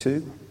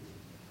2.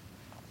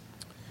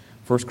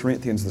 1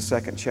 Corinthians, the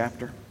second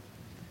chapter.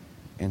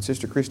 And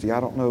Sister Christy, I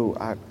don't know,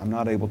 I'm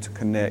not able to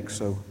connect,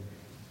 so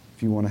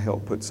if you want to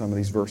help put some of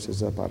these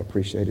verses up, I'd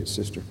appreciate it,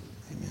 Sister.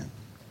 Amen.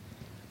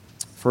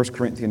 1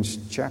 Corinthians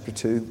chapter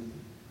 2,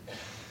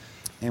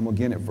 and we'll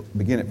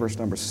begin at verse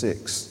number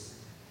 6.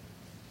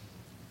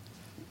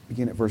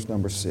 Begin at verse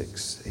number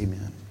 6.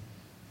 Amen.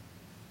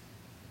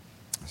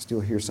 I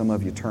still hear some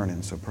of you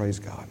turning, so praise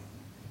God.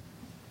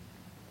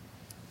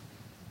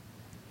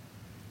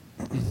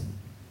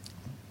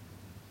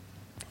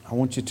 I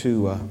want you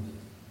to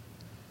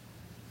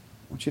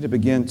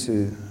begin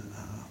to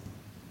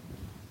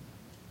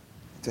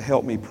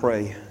help me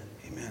pray.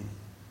 Amen.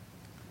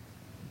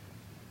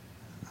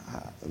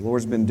 The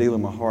Lord's been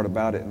dealing my heart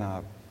about it,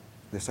 and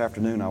this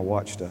afternoon I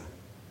watched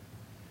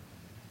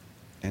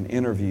an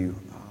interview.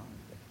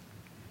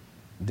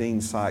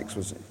 Dean Sykes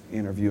was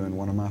interviewing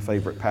one of my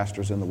favorite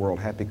pastors in the world,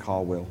 Happy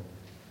Caldwell.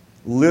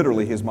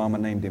 Literally, his mama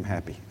named him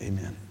Happy.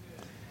 Amen.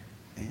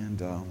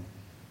 And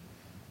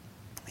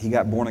he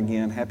got born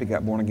again. Happy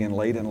got born again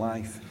late in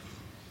life.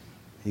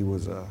 He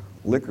was a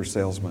liquor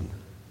salesman.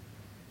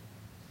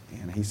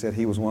 And he said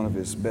he was one of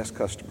his best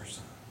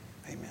customers.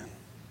 Amen.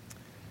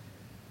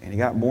 And he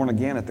got born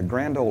again at the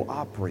Grand Ole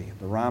Opry,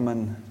 the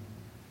Ryman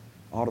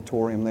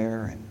Auditorium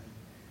there. And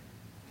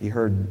he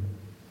heard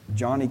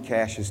Johnny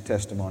Cash's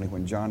testimony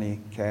when Johnny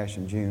Cash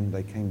and June,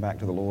 they came back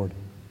to the Lord.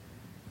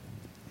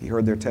 He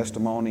heard their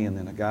testimony, and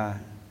then a guy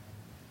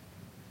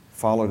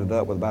followed it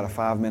up with about a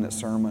 5-minute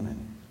sermon.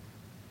 And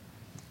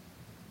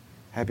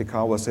Happy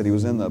Caldwell said he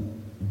was in the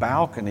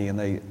balcony and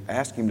they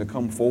asked him to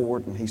come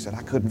forward, and he said,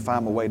 I couldn't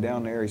find my way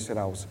down there. He said,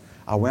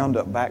 I wound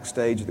up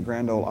backstage at the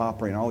Grand Ole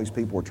Opry, and all these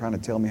people were trying to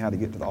tell me how to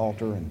get to the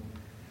altar. And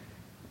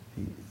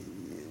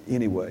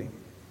anyway,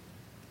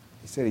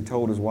 he said he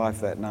told his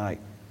wife that night,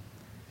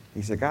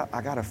 he said,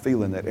 I got a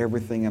feeling that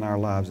everything in our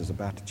lives is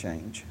about to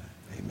change.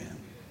 Amen.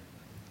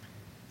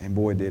 And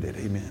boy, did it.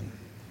 Amen.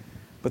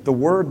 But the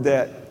word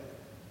that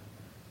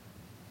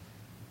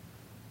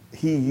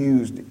he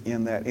used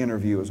in that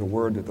interview is a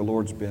word that the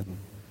Lord's been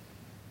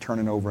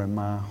turning over in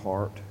my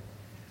heart,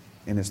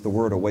 and it's the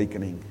word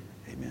awakening.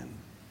 Amen.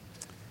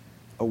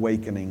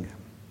 Awakening.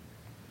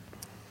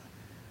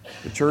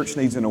 The church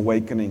needs an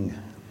awakening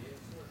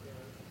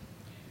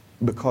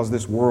because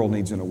this world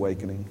needs an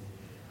awakening.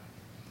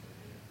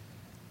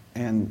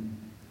 And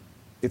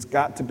it's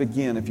got to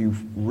begin, if you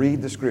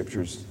read the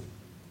Scriptures,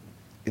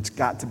 it's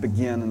got to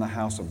begin in the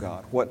house of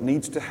God. What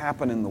needs to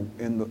happen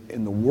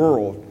in the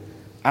world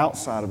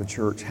outside of the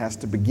church has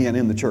to begin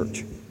in the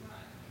church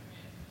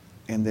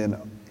and then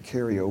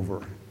carry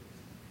over.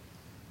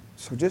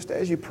 So just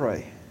as you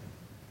pray,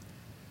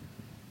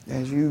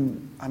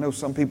 I know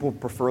some people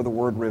prefer the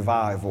word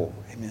revival.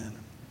 Amen.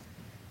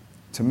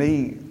 To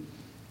me,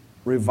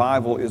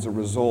 revival is a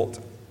result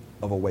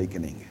of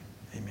awakening.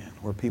 Amen.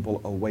 Where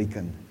people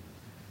awaken,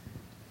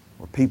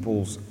 where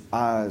people's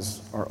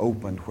eyes are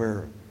opened,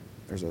 where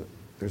there's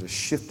a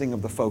shifting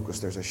of the focus,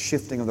 there's a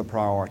shifting of the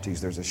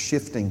priorities, there's a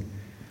shifting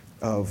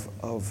of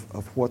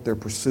what they're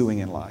pursuing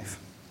in life.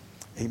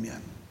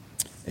 Amen.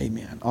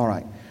 Amen. All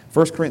right.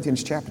 1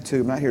 Corinthians chapter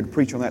 2. I'm not here to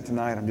preach on that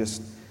tonight. I'm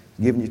just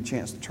giving you a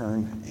chance to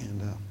turn,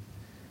 and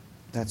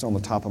that's on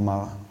the top of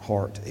my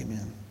heart.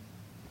 Amen.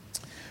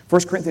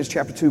 1 Corinthians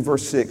chapter 2,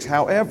 verse 6.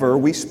 However,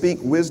 we speak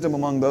wisdom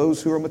among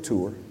those who are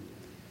mature,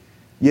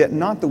 yet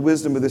not the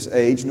wisdom of this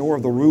age, nor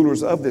of the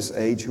rulers of this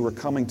age who are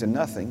coming to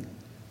nothing.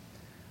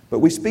 But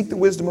we speak the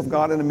wisdom of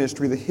God in a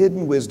mystery, the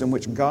hidden wisdom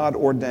which God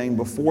ordained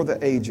before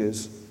the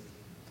ages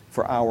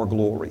for our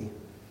glory.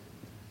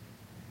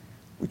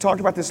 We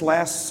talked about this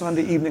last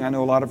Sunday evening. I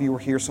know a lot of you were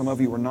here, some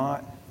of you were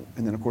not.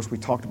 And then, of course, we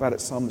talked about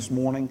it some this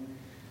morning.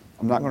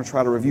 I'm not going to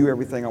try to review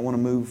everything. I want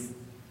to move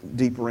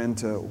deeper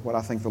into what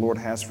I think the Lord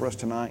has for us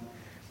tonight.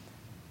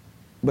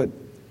 But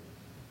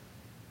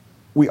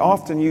we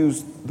often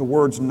use the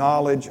words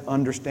knowledge,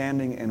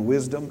 understanding, and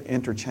wisdom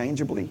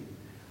interchangeably.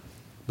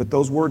 But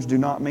those words do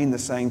not mean the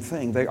same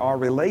thing. They are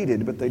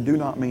related, but they do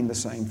not mean the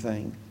same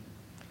thing.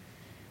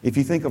 If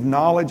you think of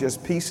knowledge as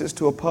pieces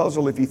to a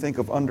puzzle, if you think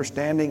of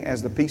understanding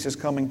as the pieces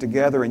coming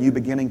together and you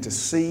beginning to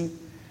see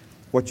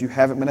what you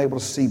haven't been able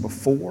to see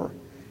before.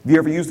 Have you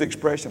ever used the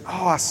expression,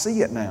 oh, I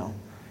see it now?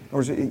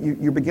 Or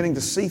you're beginning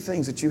to see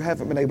things that you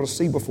haven't been able to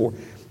see before.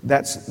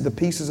 That's the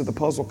pieces of the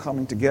puzzle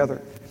coming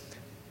together.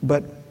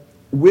 But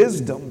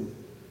wisdom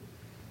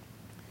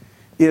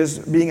is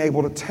being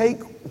able to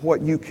take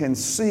what you can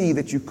see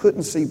that you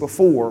couldn't see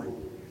before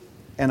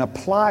and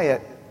apply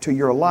it to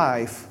your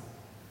life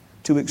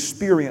to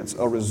experience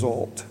a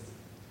result.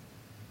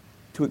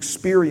 To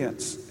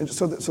experience. And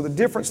so the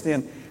difference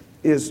then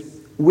is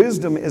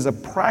wisdom is a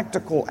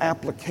practical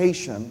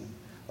application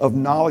of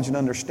knowledge and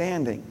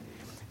understanding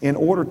in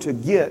order to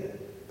get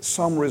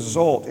some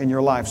result in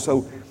your life.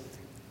 So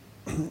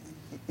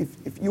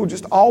if you'll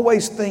just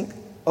always think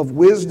of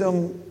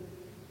wisdom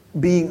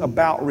being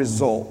about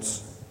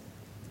results,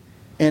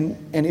 and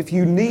if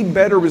you need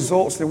better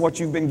results than what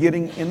you've been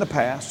getting in the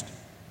past,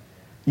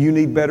 you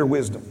need better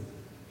wisdom.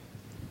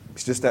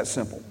 It's just that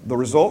simple. The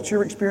results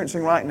you're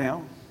experiencing right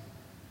now,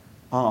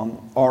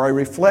 are a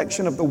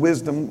reflection of the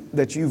wisdom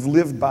that you've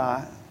lived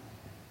by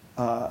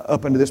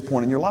up until this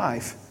point in your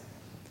life.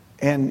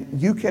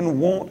 And you can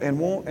want and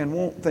want and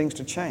want things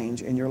to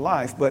change in your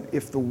life, but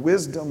if the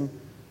wisdom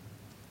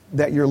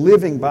that you're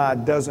living by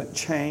doesn't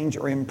change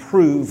or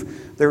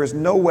improve, there is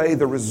no way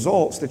the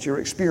results that you're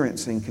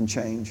experiencing can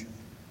change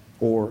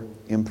or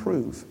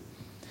improve.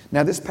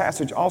 Now, this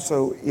passage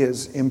also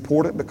is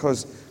important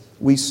because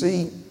we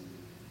see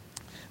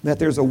that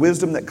there's a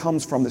wisdom that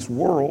comes from this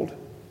world,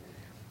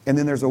 and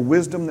then there's a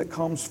wisdom that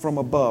comes from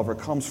above or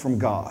comes from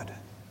God.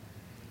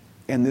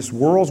 And this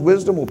world's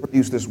wisdom will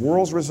produce this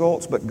world's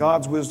results, but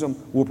God's wisdom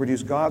will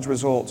produce God's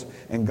results,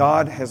 and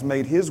God has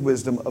made His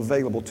wisdom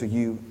available to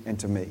you and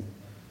to me.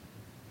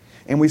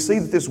 And we see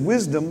that this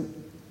wisdom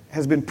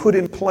has been put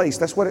in place.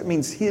 That's what it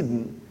means,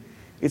 hidden.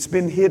 It's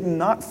been hidden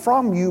not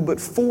from you, but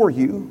for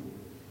you.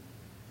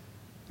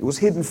 It was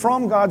hidden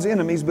from God's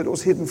enemies, but it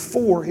was hidden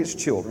for His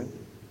children.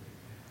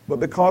 But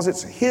because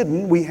it's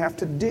hidden, we have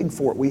to dig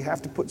for it. We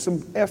have to put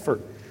some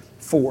effort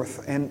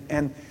forth.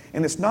 And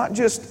it's not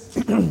just,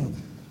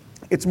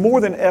 it's more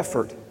than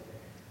effort.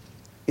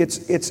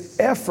 It's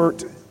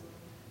effort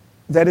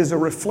that is a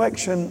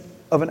reflection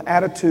of an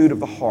attitude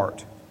of the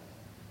heart.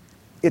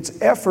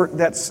 It's effort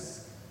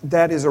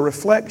that is a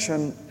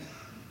reflection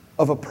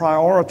of a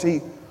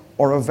priority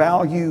or a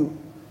value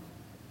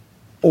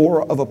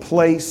or of a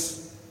place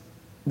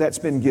that's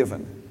been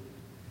given.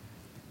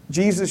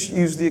 Jesus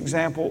used the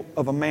example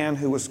of a man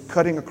who was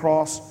cutting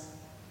across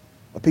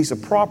a piece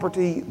of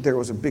property. There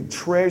was a big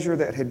treasure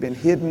that had been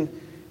hidden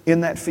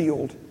in that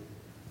field.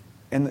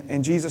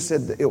 And Jesus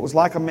said that it was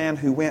like a man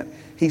who went,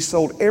 he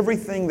sold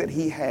everything that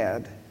he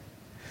had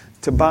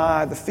to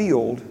buy the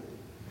field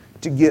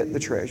to get the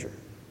treasure.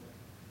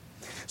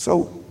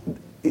 So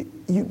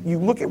you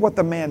look at what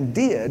the man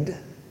did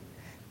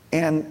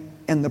and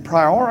the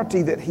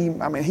priority that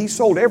he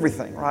sold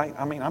everything, right?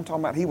 I'm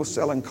talking about he was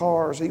selling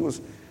cars, he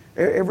was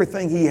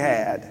everything he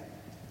had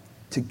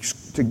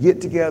to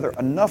get together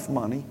enough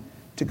money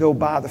to go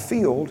buy the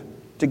field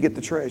to get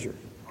the treasure,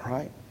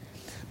 right?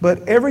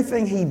 But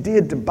everything he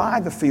did to buy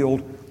the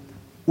field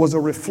was a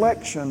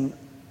reflection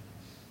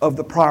of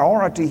the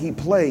priority he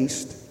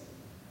placed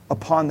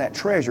upon that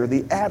treasure,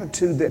 the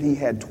attitude that he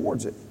had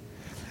towards it.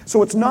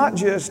 So it's not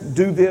just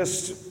do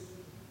this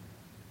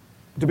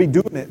to be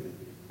doing it,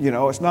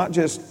 it's not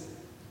just,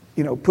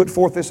 put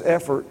forth this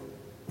effort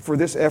for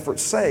this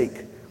effort's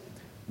sake,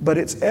 but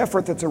it's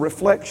effort that's a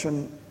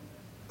reflection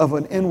of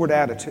an inward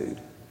attitude.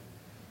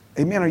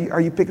 Amen.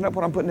 Are you picking up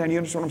what I'm putting down? You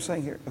understand what I'm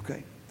saying here?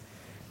 Okay.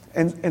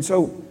 And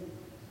so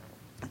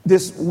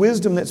this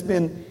wisdom that's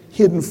been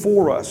hidden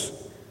for us,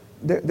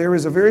 there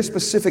is a very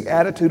specific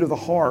attitude of the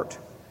heart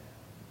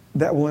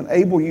that will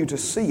enable you to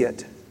see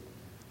it.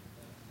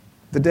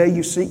 The day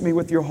you seek me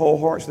with your whole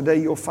hearts, the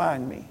day you'll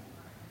find me.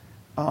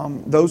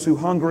 Those who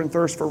hunger and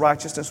thirst for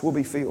righteousness will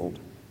be filled.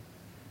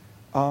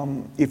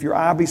 If your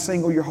eye be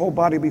single, your whole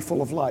body will be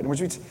full of light. And which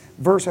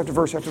verse after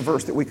verse after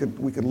verse that we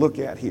could look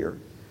at here.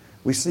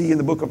 We see in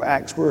the book of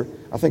Acts where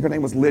I think her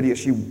name was Lydia.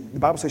 The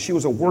Bible says she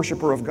was a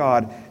worshiper of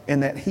God,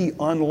 and that He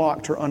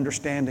unlocked her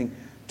understanding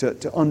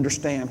to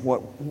understand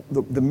what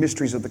the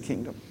mysteries of the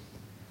kingdom.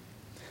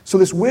 So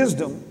this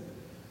wisdom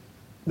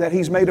that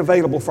He's made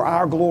available for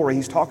our glory,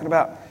 He's talking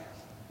about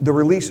the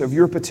release of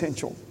your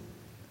potential,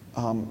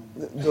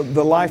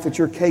 the life that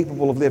you're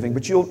capable of living.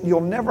 But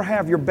you'll never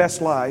have your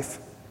best life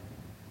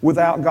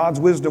without God's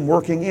wisdom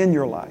working in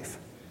your life.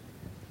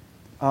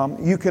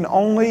 You can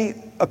only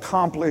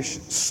accomplish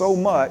so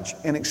much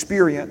and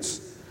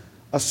experience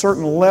a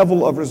certain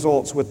level of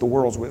results with the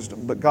world's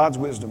wisdom. But God's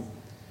wisdom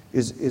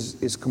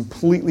is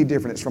completely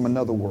different. It's from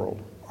another world.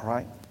 All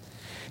right?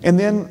 And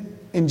then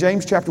in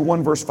James chapter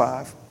 1, verse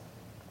 5,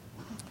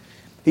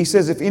 he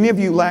says, if any of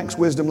you lacks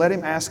wisdom, let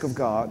him ask of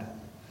God,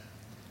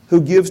 who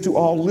gives to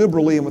all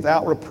liberally and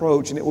without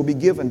reproach, and it will be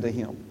given to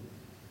him.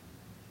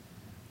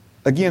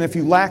 Again, if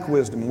you lack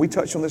wisdom, and we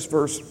touched on this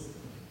verse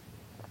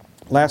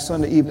last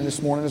Sunday evening,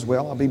 this morning as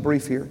well. I'll be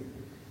brief here.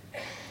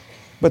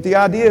 But the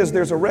idea is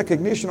there's a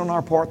recognition on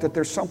our part that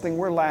there's something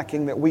we're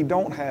lacking that we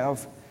don't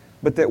have,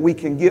 but that we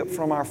can get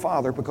from our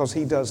Father because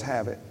He does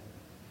have it.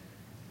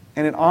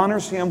 And it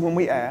honors Him when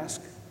we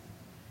ask,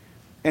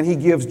 and He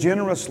gives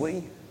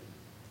generously.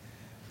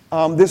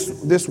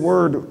 This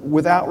word,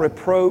 without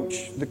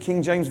reproach, the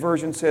King James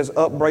Version says,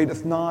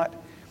 upbraideth not.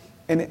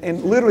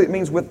 And literally it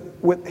means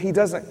He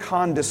doesn't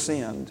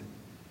condescend.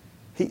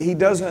 He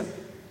doesn't.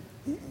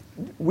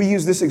 We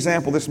use this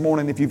example this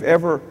morning. If you've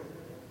ever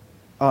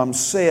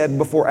said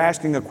before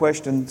asking a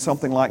question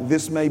something like,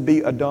 this may be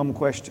a dumb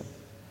question.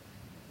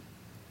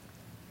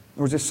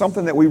 Or is this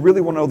something that we really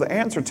want to know the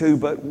answer to,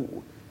 but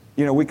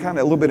we kind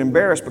of a little bit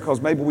embarrassed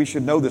because maybe we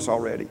should know this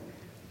already.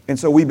 And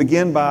so we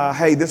begin by,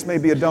 hey, this may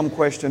be a dumb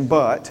question,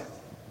 but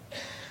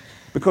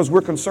because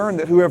we're concerned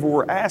that whoever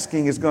we're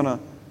asking is going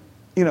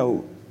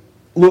to,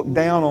 look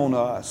down on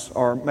us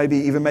or maybe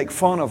even make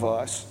fun of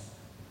us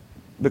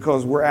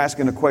because we're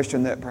asking a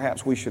question that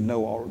perhaps we should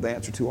know the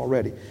answer to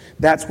already.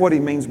 That's what he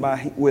means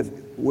by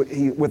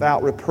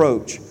without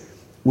reproach.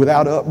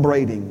 without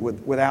upbraiding,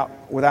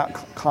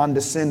 without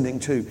condescending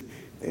to.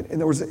 In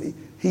other words,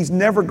 he's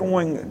never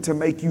going to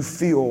make you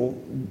feel,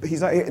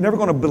 he's never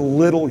going to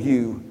belittle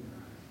you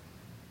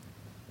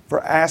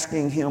for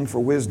asking him for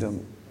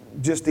wisdom.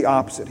 Just the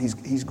opposite.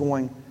 He's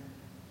going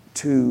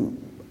to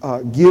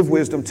give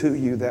wisdom to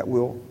you that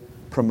will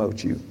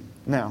promote you.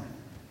 Now,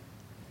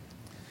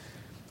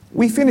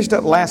 we finished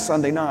up last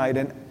Sunday night,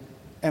 and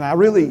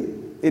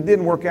it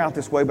didn't work out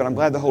this way, but I'm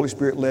glad the Holy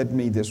Spirit led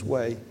me this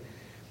way.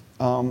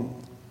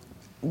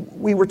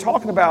 We were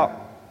talking about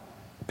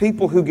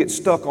people who get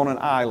stuck on an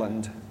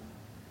island,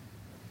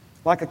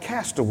 like a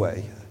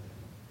castaway,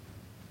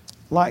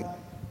 like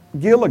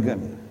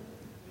Gilligan,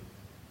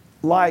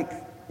 like,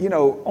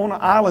 on an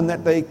island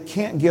that they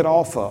can't get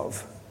off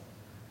of.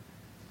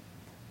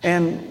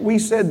 And we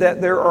said that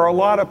there are a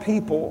lot of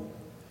people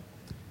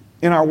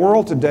in our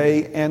world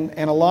today, and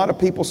a lot of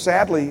people,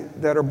 sadly,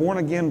 that are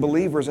born-again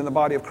believers in the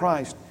body of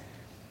Christ.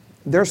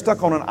 They're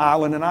stuck on an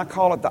island, and I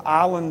call it the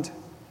island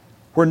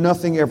where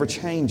nothing ever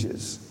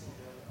changes.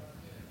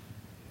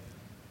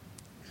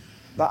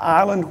 The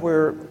island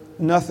where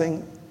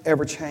nothing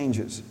ever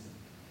changes.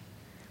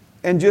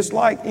 And just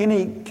like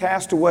any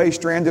castaway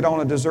stranded on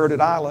a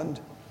deserted island,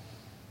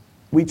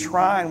 we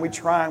try and we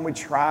try and we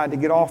try to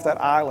get off that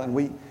island.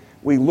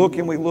 We look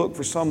and we look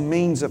for some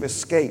means of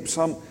escape,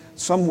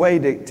 some way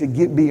to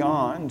get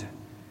beyond.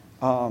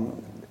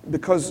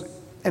 Because,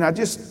 and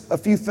a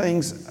few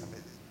things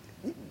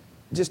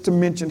just to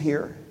mention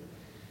here.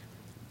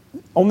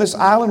 On this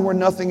island where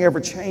nothing ever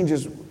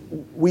changes,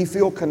 we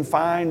feel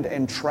confined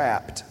and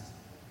trapped.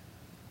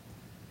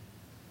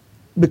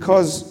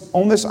 Because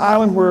on this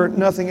island where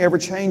nothing ever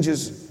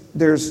changes,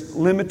 there's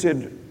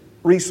limited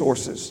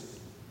resources.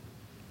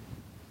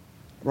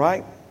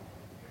 Right?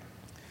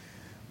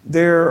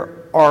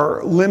 There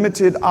are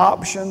limited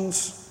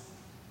options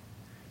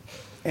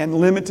and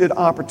limited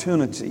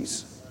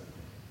opportunities.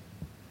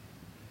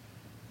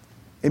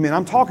 Amen.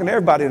 I'm talking to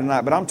everybody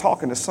tonight, but I'm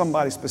talking to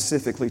somebody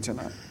specifically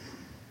tonight.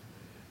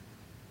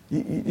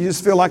 You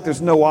just feel like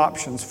there's no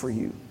options for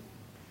you. You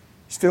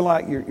just feel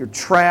like you're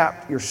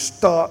trapped, you're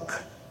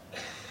stuck.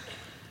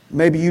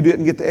 Maybe you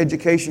didn't get the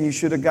education you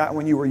should have got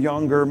when you were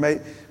younger.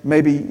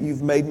 Maybe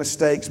you've made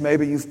mistakes.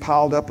 Maybe you've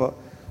piled up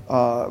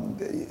a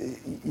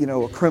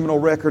criminal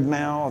record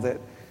now.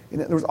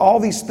 There's all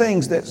these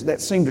things that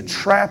seem to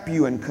trap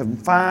you and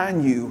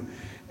confine you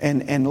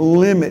and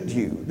limit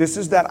you. This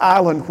is that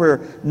island where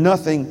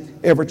nothing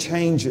ever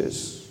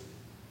changes.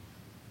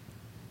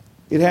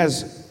 It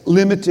has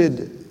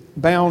limited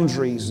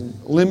boundaries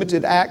and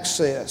limited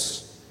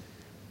access,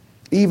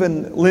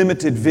 even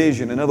limited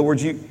vision. In other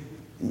words,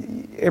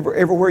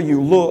 everywhere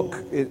you look,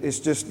 it's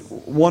just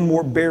one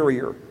more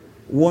barrier,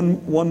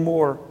 one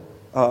more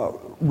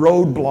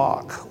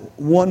roadblock,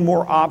 one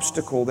more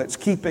obstacle that's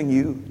keeping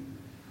you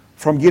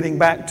from getting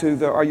back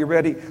to are you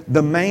ready?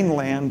 The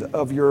mainland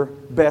of your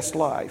best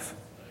life.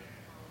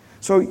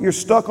 So you're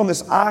stuck on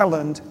this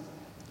island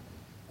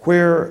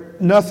where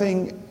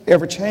nothing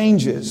ever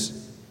changes.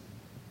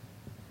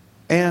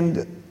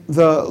 And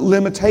the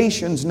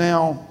limitations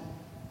now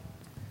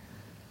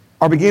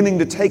are beginning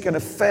to take an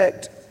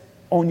effect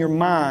on your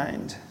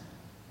mind.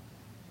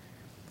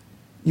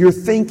 Your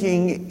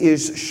thinking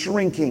is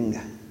shrinking.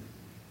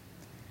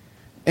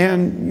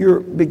 And you're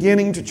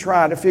beginning to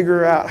try to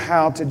figure out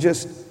how to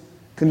just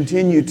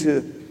continue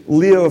to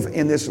live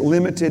in this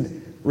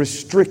limited,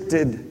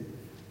 restricted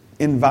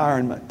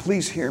environment.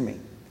 Please hear me.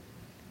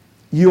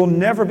 You'll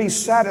never be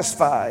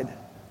satisfied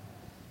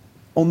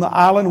on the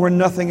island where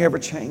nothing ever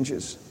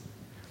changes,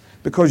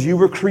 because you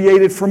were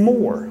created for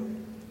more.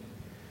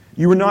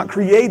 You were not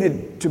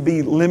created to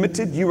be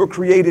limited. You were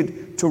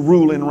created to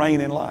rule and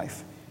reign in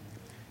life.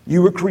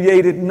 You were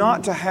created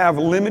not to have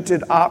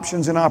limited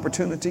options and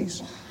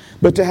opportunities,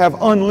 but to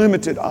have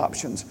unlimited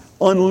options,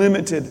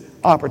 unlimited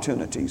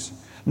opportunities.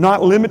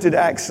 Not limited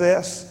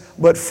access,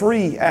 but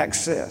free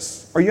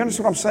access. Are you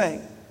understand what I'm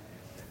saying?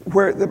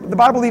 Where the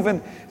Bible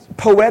even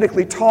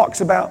poetically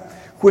talks about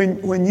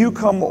when you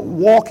come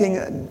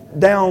walking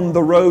down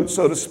the road,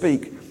 so to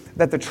speak,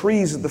 that the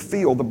trees of the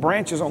field, the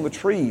branches on the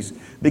trees,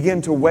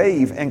 begin to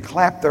wave and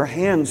clap their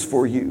hands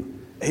for you.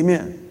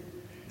 Amen.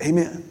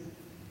 Amen.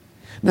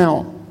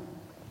 Now,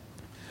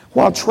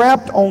 while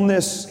trapped on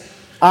this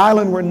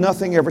island where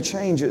nothing ever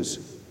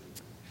changes,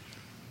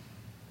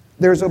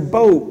 there's a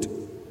boat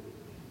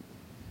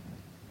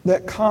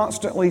that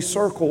constantly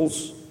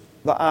circles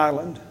the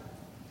island.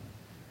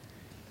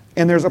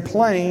 And there's a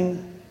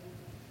plane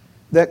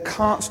that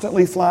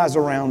constantly flies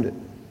around it.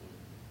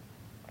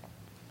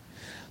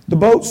 The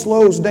boat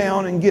slows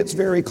down and gets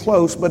very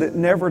close, but it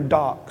never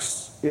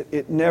docks.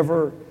 It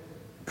never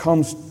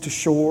comes to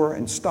shore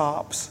and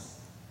stops.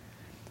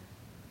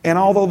 And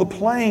although the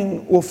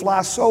plane will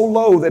fly so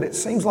low that it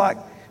seems like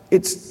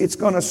it's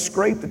going to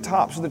scrape the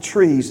tops of the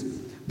trees,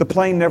 the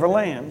plane never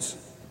lands.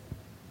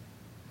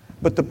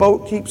 But the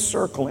boat keeps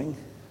circling,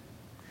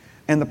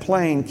 and the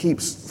plane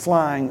keeps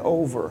flying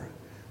over,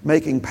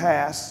 making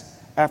pass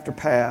after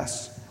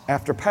pass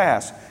after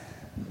pass.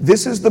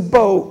 This is the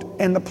boat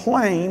and the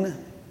plane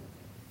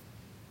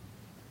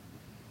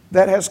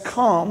that has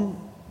come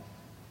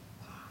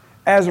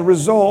as a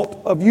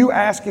result of you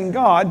asking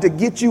God to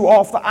get you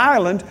off the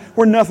island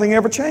where nothing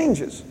ever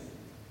changes.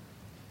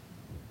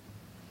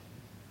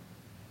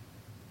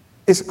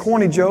 It's a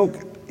corny joke.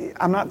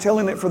 I'm not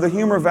telling it for the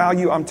humor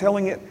value. I'm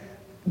telling it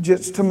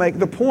just to make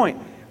the point.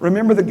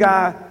 Remember the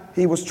guy,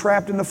 he was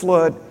trapped in the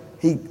flood.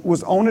 He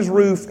was on his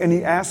roof and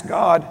he asked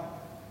God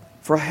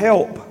for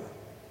help.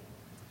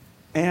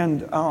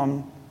 And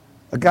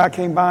a guy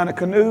came by in a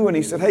canoe and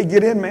he said, "Hey,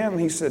 get in, man." And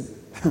he said,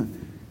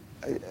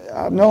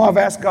 "I know I've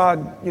asked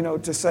God,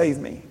 to save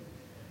me."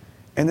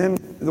 And then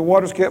the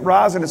waters kept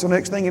rising, and so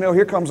next thing you know,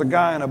 here comes a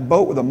guy in a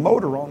boat with a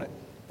motor on it.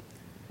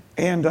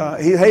 And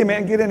 "Hey,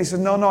 man, get in." He said,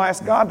 No, I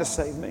asked God to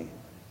save me."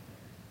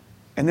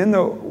 And then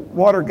the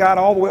water got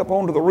all the way up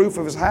onto the roof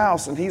of his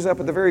house, and he's up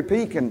at the very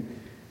peak, and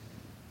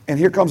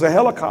here comes a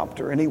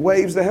helicopter, and he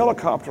waves the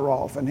helicopter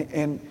off,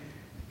 and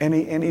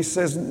he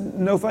says,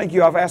 "No, thank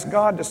you, I've asked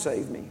God to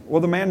save me."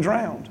 Well, the man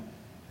drowned.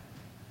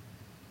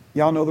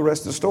 Y'all know the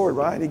rest of the story,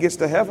 right? He gets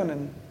to heaven,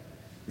 and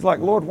he's like,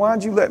 "Lord,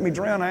 why'd you let me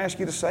drown? I asked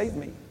you to save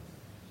me."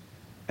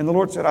 And the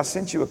Lord said, "I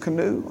sent you a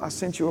canoe, I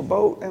sent you a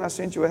boat, and I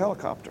sent you a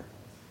helicopter."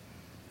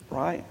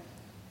 Right?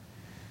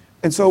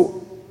 And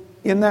so,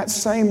 in that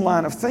same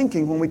line of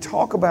thinking, when we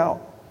talk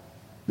about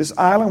this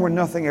island where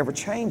nothing ever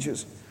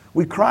changes,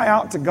 we cry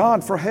out to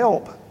God for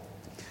help.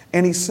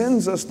 And He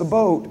sends us the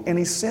boat, and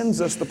He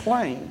sends us the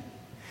plane.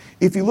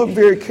 If you look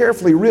very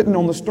carefully, written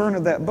on the stern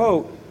of that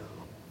boat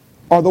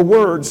are the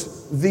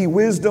words, "the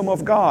wisdom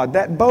of God."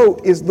 That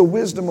boat is the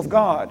wisdom of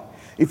God.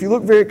 If you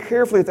look very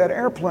carefully at that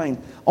airplane,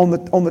 on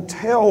the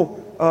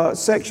tail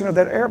section of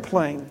that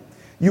airplane,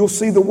 you'll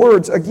see the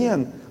words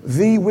again,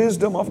 "the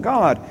wisdom of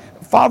God."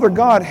 Father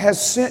God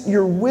has sent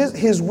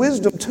His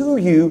wisdom to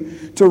you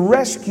to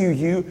rescue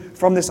you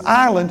from this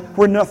island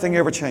where nothing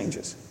ever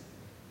changes.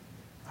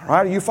 All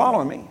right, are you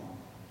following me?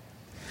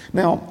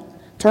 Now,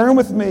 turn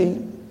with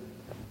me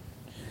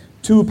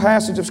to a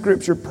passage of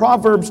Scripture,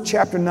 Proverbs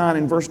chapter 9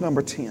 and verse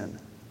number 10.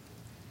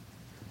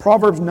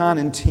 Proverbs 9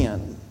 and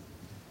 10.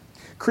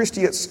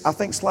 Christy, it's, I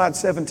think, slide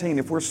 17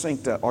 if we're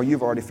synced up. Oh,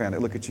 you've already found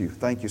it. Look at you.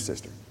 Thank you,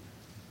 sister.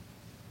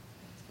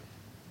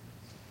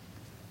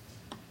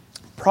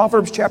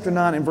 Proverbs chapter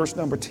 9 and verse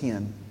number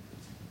 10.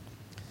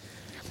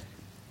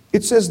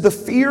 It says, "The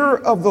fear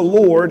of the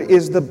Lord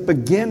is the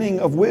beginning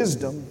of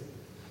wisdom,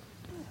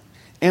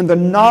 and the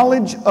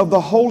knowledge of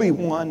the Holy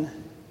One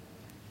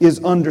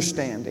is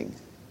understanding."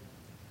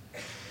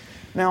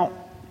 Now,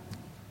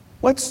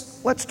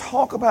 let's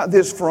talk about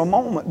this for a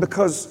moment,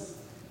 because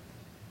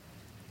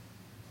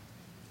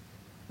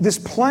this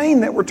plane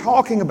that we're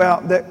talking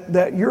about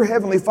that your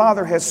Heavenly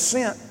Father has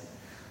sent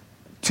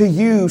to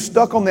you,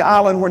 stuck on the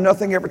island where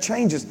nothing ever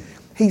changes,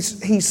 He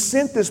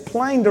sent this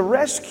plane to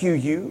rescue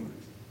you.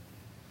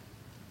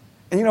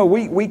 And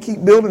we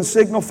keep building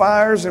signal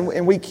fires,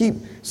 and we keep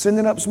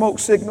sending up smoke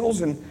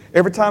signals, and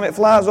every time it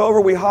flies over,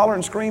 we holler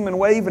and scream and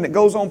wave, and it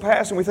goes on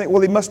past, and we think,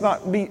 well, He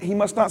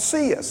must not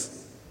see us.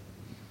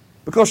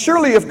 Because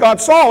surely if God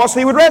saw us,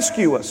 He would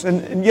rescue us.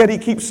 And yet He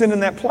keeps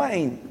sending that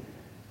plane.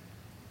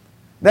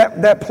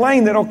 That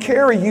plane that'll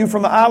carry you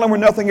from the island where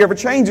nothing ever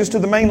changes to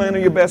the mainland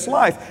of your best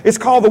life. It's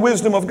called the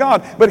wisdom of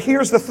God. But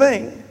here's the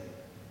thing.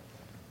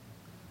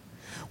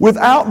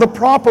 Without the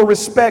proper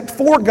respect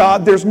for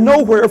God, there's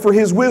nowhere for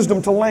His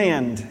wisdom to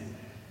land.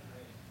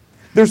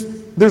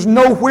 There's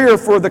nowhere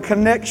for the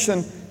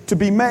connection to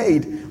be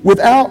made.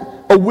 Without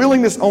a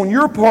willingness on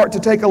your part to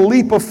take a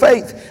leap of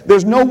faith,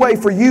 there's no way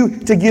for you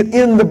to get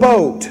in the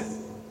boat.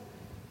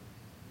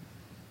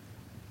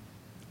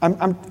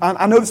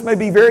 I know this may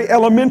be very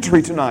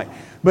elementary tonight,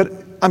 but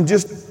I'm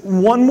just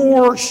one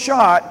more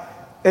shot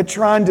at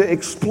trying to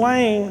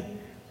explain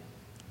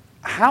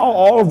how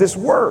all of this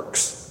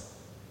works.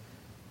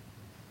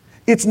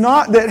 It's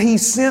not that He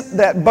sent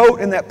that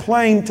boat and that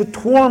plane to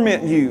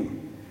torment you.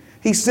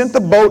 He sent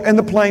the boat and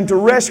the plane to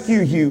rescue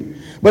you.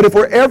 But if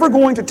we're ever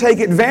going to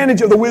take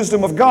advantage of the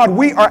wisdom of God,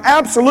 we are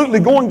absolutely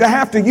going to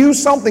have to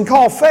use something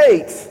called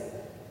faith.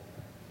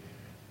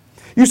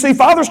 You see,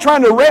 Father's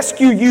trying to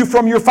rescue you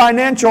from your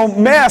financial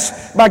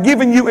mess by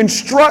giving you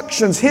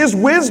instructions. His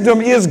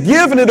wisdom is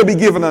given, it'll be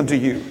given unto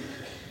you.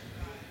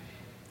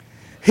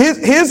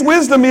 His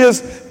wisdom is,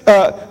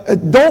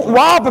 don't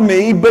rob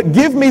me, but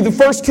give me the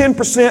first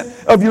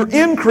 10% of your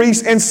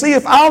increase and see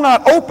if I'll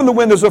not open the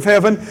windows of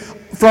heaven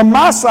from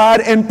my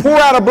side and pour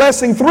out a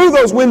blessing through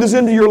those windows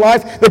into your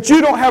life that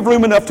you don't have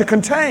room enough to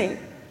contain.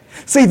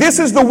 See, this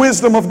is the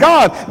wisdom of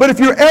God. But if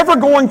you're ever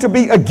going to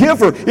be a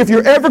giver, if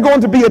you're ever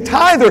going to be a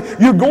tither,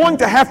 you're going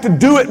to have to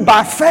do it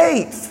by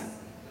faith.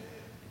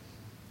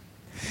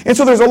 And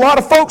so there's a lot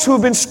of folks who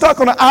have been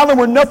stuck on an island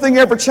where nothing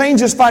ever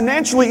changes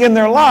financially in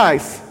their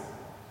life.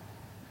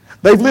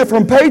 They've lived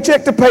from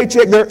paycheck to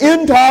paycheck their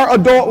entire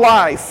adult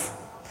life.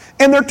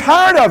 And they're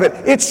tired of it.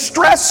 It's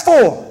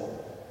stressful.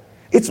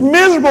 It's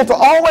miserable to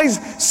always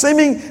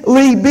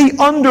seemingly be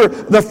under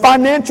the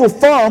financial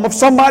thumb of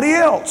somebody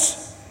else.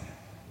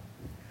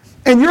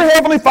 And your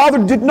Heavenly Father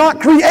did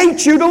not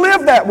create you to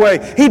live that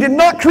way. He did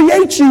not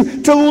create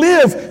you to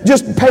live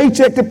just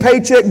paycheck to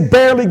paycheck,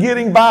 barely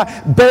getting by,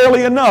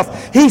 barely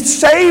enough. He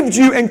saved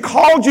you and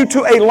called you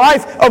to a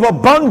life of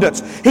abundance.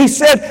 He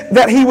said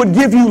that He would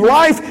give you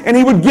life and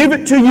He would give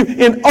it to you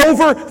in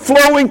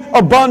overflowing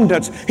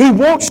abundance. He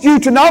wants you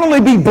to not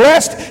only be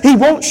blessed, He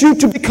wants you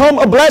to become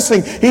a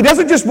blessing. He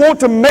doesn't just want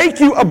to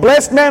make you a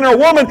blessed man or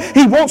woman.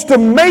 He wants to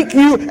make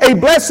you a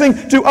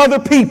blessing to other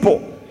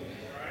people.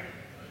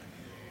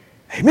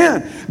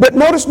 Amen. But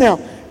notice now,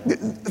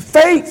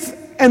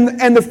 faith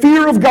and the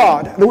fear of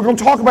God. We're going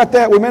to talk about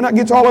that. We may not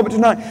get to all of it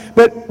tonight.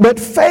 But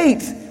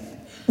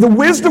faith, the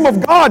wisdom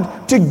of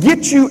God to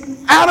get you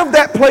out of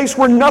that place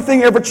where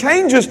nothing ever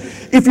changes.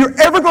 If you're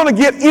ever going to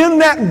get in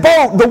that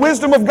boat, the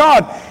wisdom of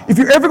God, if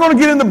you're ever going to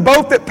get in the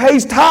boat that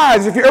pays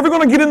tithes, if you're ever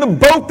going to get in the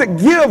boat that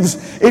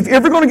gives, if you're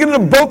ever going to get in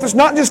a boat that's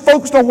not just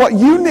focused on what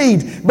you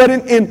need, but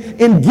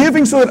in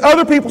giving so that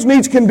other people's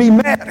needs can be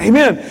met,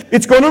 amen,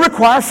 it's going to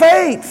require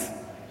faith.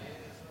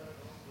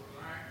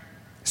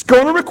 It's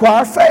going to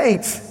require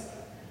faith.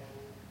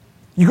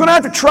 You're going to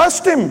have to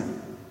trust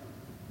Him.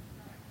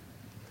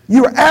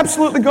 You are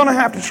absolutely going to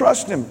have to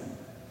trust Him.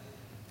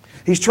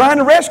 He's trying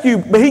to rescue,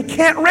 but He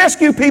can't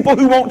rescue people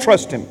who won't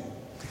trust Him.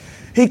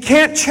 He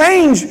can't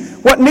change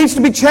what needs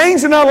to be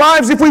changed in our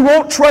lives if we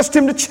won't trust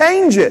Him to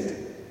change it.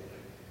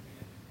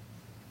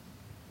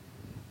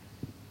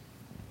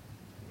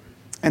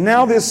 And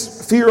now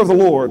this fear of the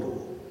Lord.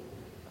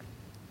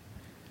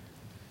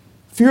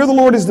 Fear of the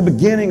Lord is the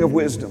beginning of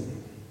wisdom.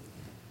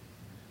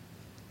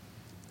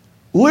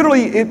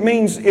 Literally, it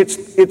means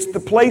it's the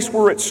place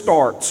where it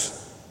starts.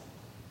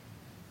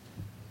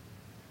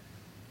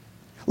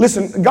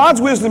 Listen, God's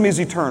wisdom is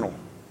eternal.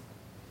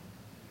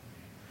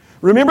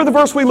 Remember the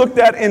verse we looked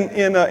at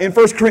in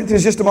 1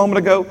 Corinthians just a moment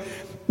ago?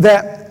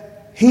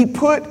 That He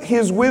put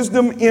His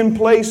wisdom in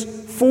place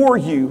for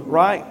you,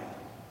 right?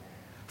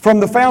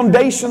 From the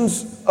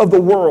foundations of the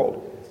world.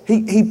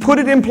 He put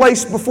it in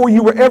place before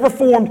you were ever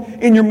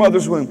formed in your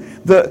mother's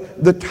womb.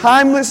 The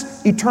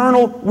timeless,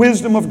 eternal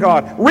wisdom of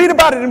God. Read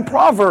about it in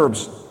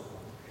Proverbs.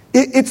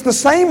 It's the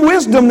same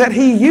wisdom that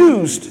He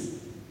used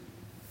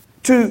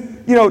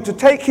to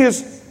take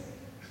His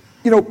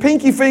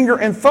pinky finger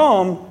and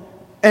thumb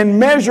and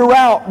measure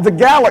out the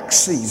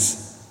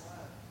galaxies.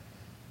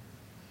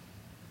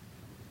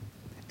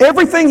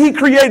 Everything He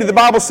created, the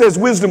Bible says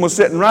wisdom was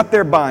sitting right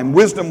there by Him.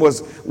 Wisdom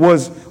was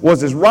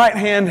His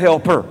right-hand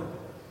helper.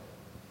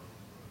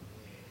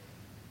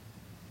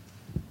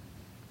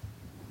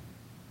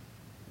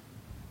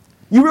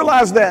 You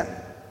realize that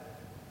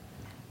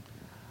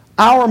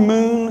our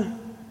moon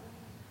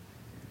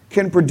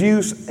can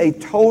produce a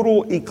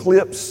total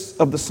eclipse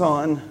of the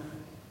sun,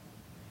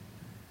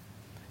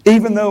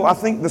 even though I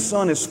think the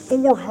sun is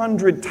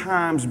 400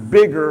 times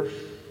bigger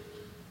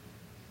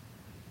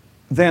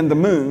than the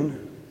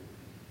moon.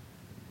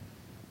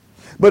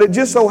 But it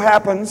just so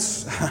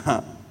happens,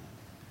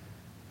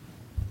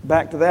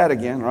 back to that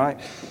again, right?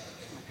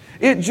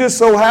 It just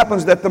so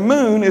happens that the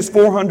moon is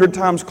 400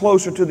 times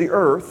closer to the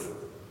earth.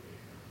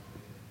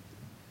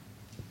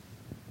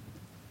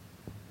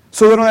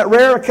 So that on that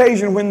rare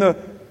occasion when the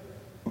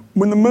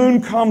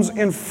moon comes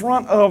in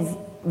front of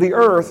the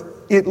earth,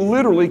 it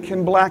literally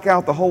can black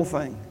out the whole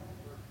thing.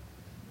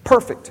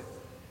 Perfect.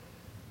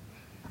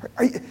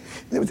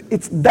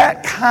 It's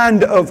that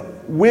kind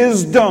of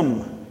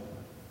wisdom.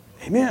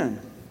 Amen.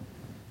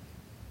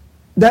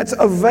 That's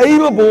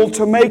available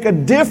to make a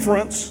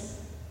difference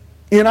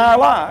in our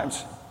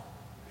lives.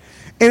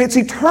 And it's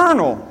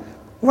eternal.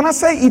 When I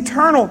say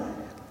eternal,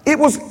 it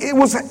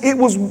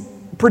was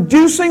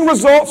producing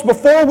results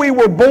before we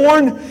were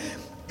born,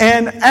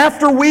 and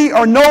after we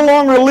are no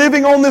longer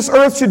living on this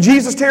earth, should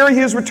Jesus tarry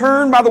His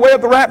return by the way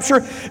of the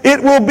rapture,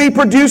 it will be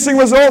producing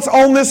results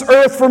on this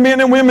earth for men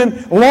and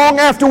women long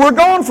after we're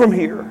gone from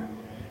here.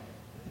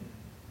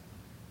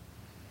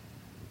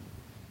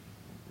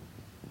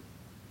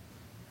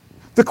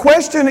 The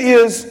question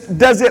is,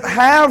 does it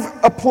have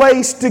a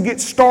place to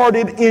get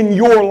started in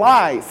your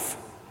life?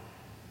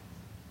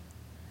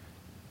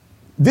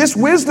 This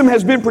wisdom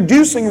has been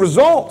producing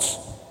results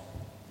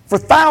for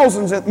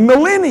thousands and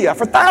millennia,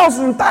 for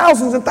thousands and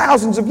thousands and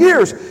thousands of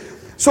years.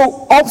 So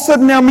all of a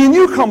sudden now me and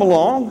you come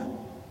along,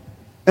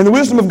 and the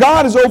wisdom of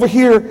God is over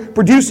here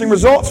producing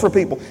results for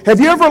people. Have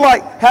you ever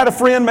had a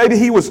friend, maybe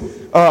he was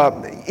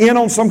in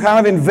on some kind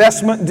of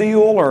investment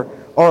deal or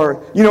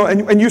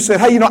and you said,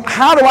 hey,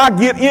 how do I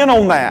get in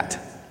on that?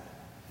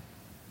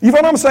 You know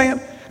what I'm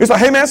saying? It's like,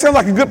 hey man, that sounds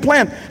like a good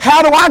plan.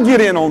 How do I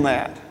get in on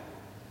that?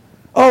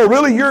 Oh,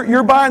 really?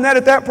 You're buying that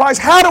at that price?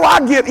 How do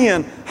I get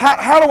in?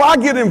 How do I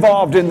get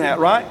involved in that,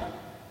 right?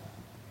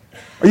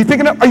 Are you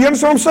picking up? Are you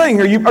understand what I'm saying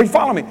here? Are you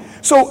following me?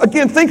 So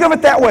again, think of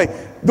it that way.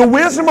 The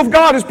wisdom of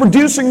God is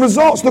producing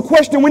results. The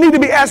question we need to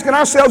be asking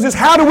ourselves is,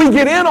 how do we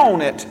get in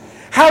on it?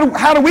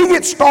 How do we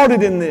get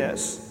started in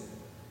this?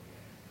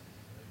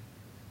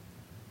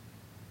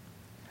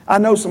 I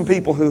know some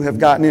people who have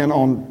gotten in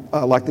on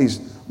like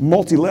these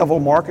multi-level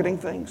marketing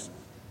things.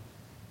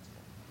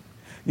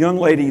 Young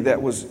lady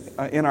that was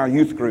in our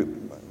youth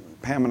group,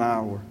 Pam and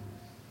I were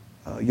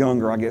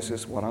younger, I guess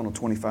it's,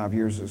 25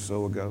 years or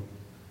so ago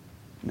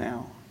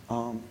now.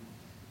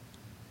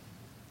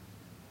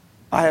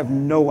 I have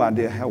no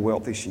idea how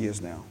wealthy she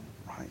is now,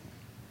 right?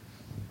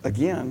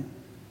 Again,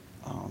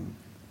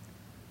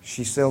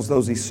 she sells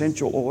those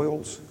essential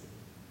oils,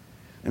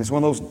 and it's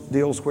one of those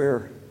deals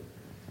where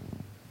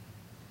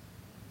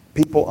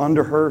people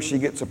under her, she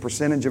gets a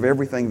percentage of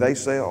everything they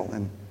sell,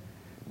 and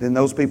then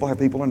those people have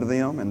people under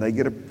them, and they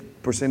get a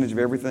percentage of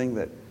everything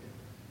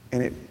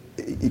and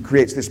it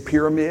creates this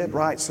pyramid,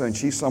 right? So, and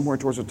she's somewhere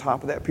towards the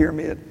top of that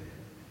pyramid.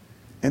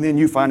 And then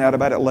you find out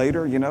about it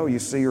later, you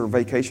see her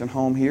vacation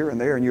home here and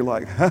there, and you're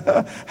like,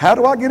 how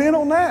do I get in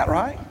on that,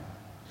 right?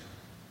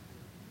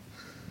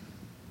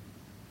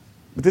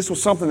 But this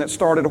was something that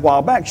started a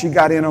while back. She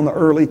got in on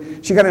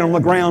the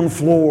ground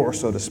floor,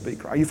 so to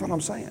speak, right? You follow what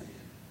I'm saying?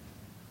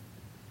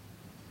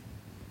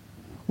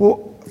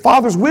 Well,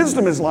 Father's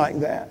wisdom is like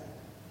that.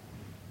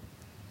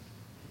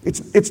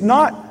 It's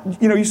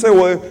not, you say,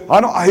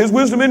 well, his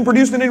wisdom didn't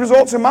produce any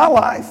results in my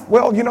life.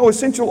 Well,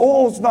 essential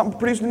oil is not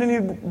producing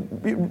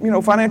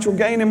any, financial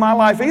gain in my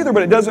life either,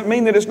 but it doesn't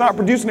mean that it's not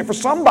producing it for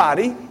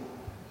somebody.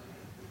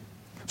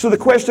 So the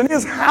question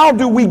is, how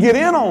do we get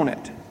in on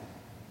it?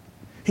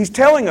 He's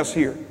telling us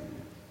here.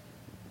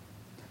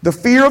 The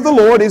fear of the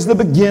Lord is the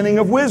beginning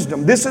of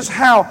wisdom. This is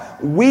how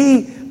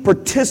we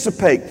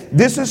participate.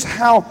 This is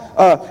how,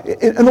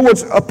 in other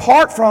words,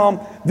 apart from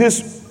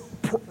this,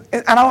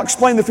 and I'll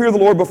explain the fear of the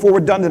Lord before we're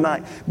done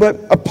tonight, but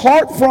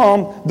apart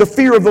from the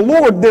fear of the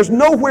Lord, there's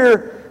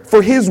nowhere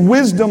for His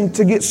wisdom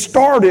to get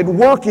started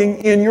working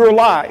in your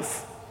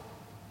life.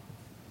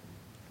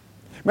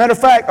 Matter of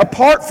fact,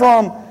 apart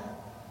from,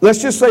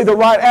 let's just say, the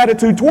right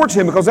attitude towards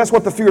Him, because that's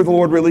what the fear of the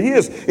Lord really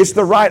is. It's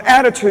the right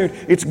attitude.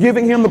 It's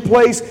giving Him the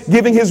place,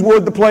 giving His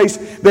Word the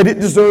place that it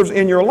deserves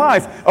in your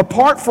life.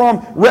 Apart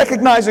from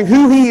recognizing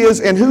who He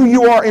is and who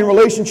you are in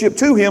relationship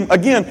to Him,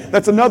 again,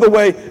 that's another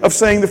way of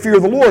saying the fear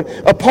of the Lord.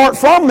 Apart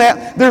from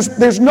that,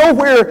 there's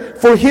nowhere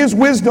for His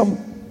wisdom.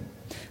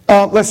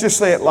 Let's just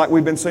say it like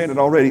we've been saying it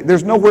already.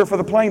 There's nowhere for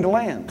the plane to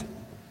land.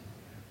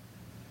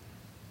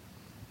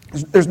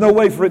 There's no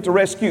way for it to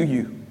rescue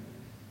you.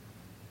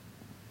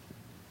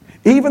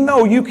 Even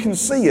though you can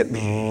see it,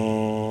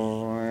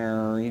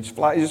 he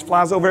just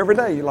flies over every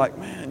day. You're like,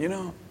 man,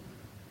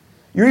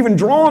 you're even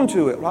drawn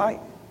to it, right?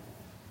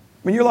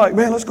 I mean, you're like,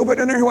 man, let's go back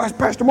down there and hear what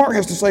Pastor Mark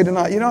has to say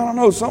tonight. I don't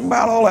know, something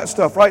about all that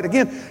stuff, right?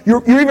 Again,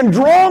 you're even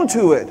drawn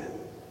to it.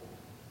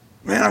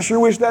 Man, I sure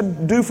wish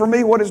that'd do for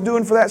me what it's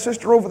doing for that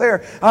sister over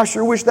there. I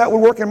sure wish that would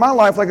work in my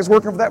life like it's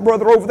working for that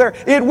brother over there.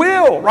 It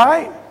will,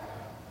 right?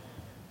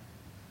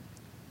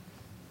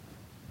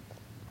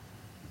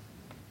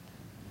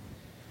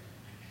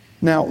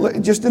 Now,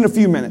 just in a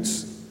few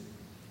minutes,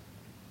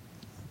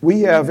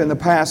 we have in the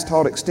past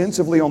taught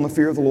extensively on the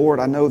fear of the Lord.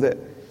 I know that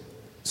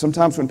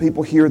sometimes when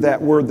people hear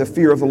that word, the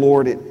fear of the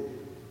Lord,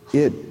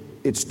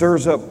 it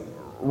stirs up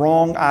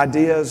wrong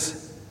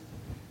ideas.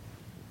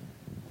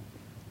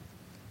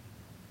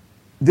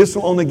 This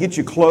will only get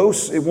you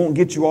close. It won't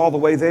get you all the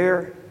way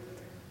there.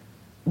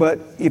 But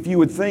if you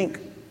would think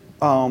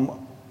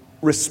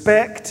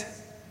respect,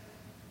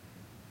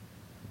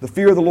 the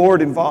fear of the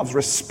Lord involves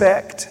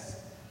respect.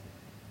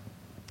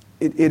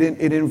 It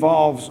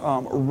involves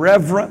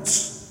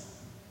reverence.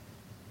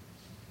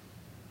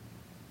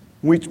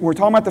 We're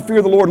talking about the fear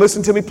of the Lord.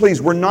 Listen to me,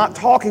 please. We're not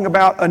talking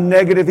about a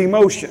negative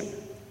emotion.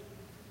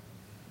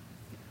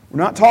 We're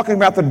not talking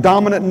about the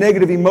dominant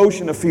negative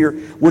emotion of fear.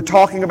 We're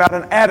talking about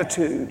an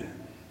attitude,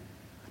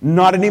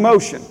 not an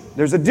emotion.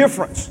 There's a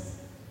difference.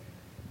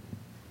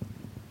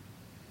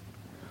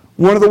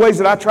 One of the ways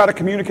that I try to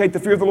communicate the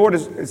fear of the Lord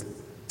is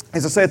I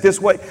say it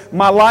this way: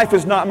 my life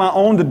is not my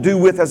own to do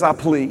with as I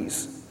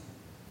please.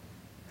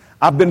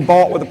 I've been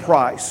bought with a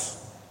price.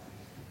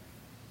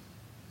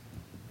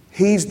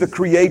 He's the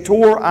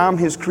creator, I'm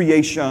His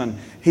creation.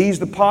 He's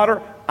the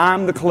potter,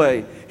 I'm the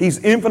clay. He's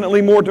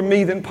infinitely more to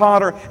me than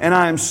potter, and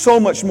I am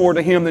so much more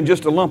to Him than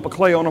just a lump of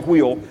clay on a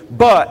wheel.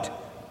 But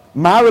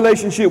my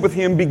relationship with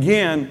Him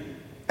began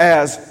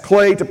as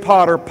clay to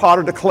potter,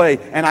 potter to clay,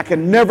 and I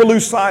can never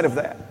lose sight of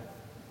that.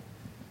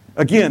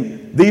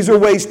 Again, these are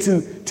ways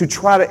to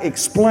try to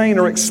explain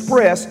or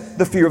express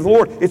the fear of the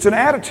Lord. It's an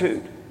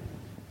attitude.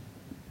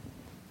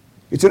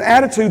 It's an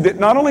attitude that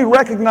not only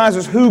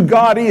recognizes who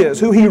God is,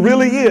 who He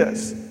really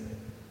is,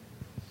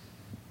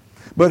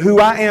 but who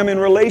I am in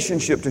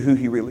relationship to who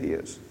He really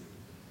is.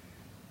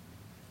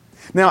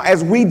 Now,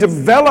 as we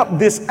develop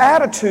this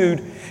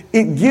attitude,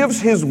 it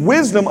gives His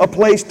wisdom a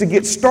place to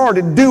get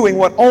started doing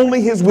what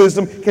only His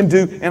wisdom can do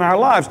in our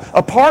lives.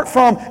 Apart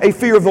from a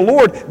fear of the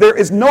Lord, there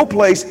is no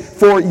place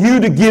for you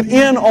to get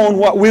in on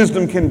what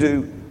wisdom can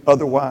do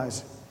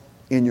otherwise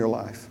in your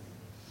life.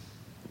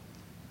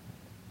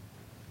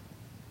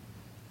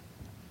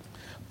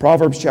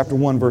 Proverbs chapter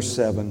 1, verse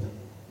 7.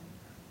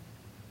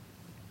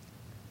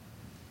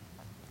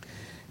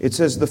 It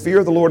says, the fear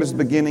of the Lord is the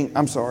beginning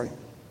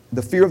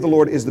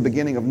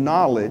of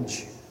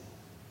knowledge,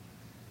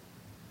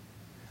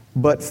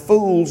 but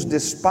fools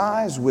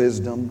despise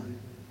wisdom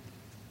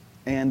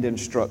and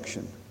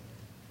instruction.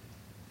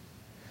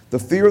 The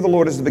fear of the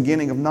Lord is the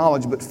beginning of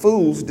knowledge, but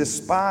fools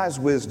despise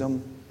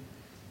wisdom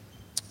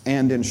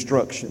and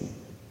instruction.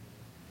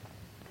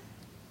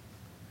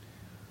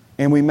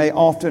 And we may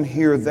often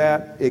hear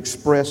that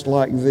expressed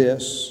like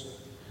this: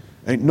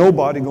 ain't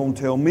nobody gonna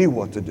tell me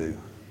what to do.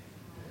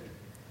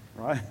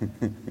 Right?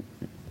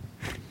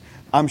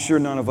 I'm sure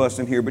none of us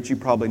in here, but you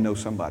probably know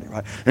somebody,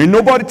 right? Ain't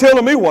nobody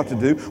telling me what to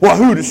do. Well,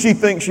 who does she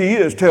think she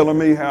is telling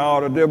me how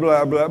to do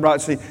blah, blah, blah.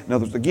 See, in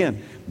other words,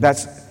 again,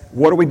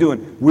 what are we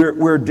doing?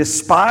 We're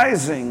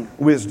despising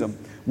wisdom.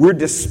 We're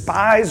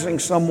despising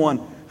someone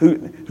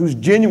who's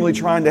genuinely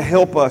trying to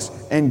help us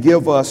and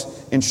give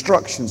us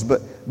instructions.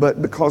 But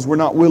because we're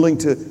not willing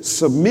to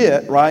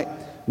submit, right?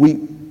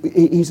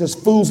 He says,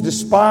 fools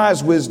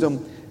despise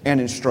wisdom and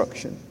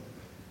instruction.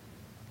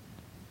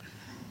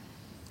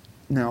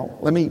 Now,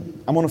 I'm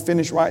going to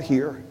finish right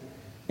here,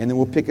 and then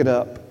we'll pick it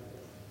up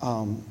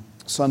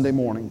Sunday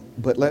morning.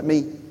 But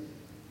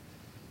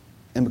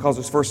and because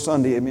it's first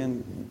Sunday,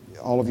 amen,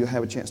 all of you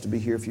have a chance to be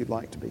here if you'd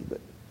like to be.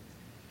 But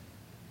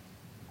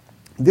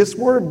this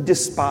word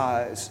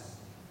despise,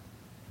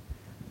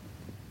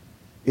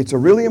 it's a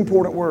really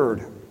important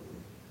word.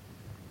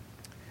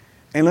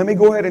 And let me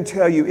go ahead and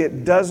tell you,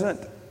 it doesn't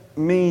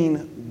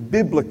mean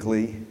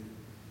biblically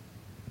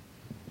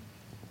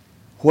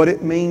what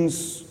it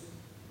means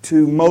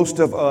to most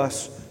of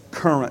us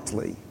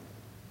currently.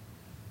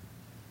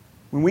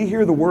 When we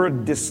hear the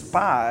word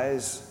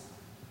despise,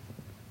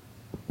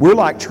 we're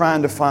like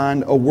trying to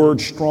find a word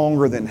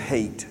stronger than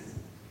hate,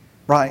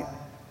 right?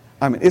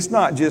 I mean, it's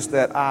not just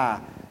that I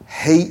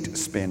hate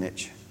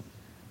spinach.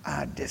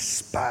 I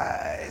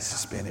despise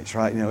spinach,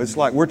 right? You know, it's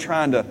like we're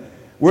trying to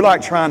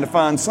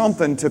find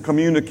something to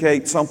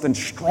communicate something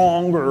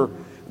stronger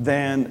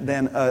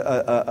than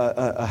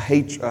a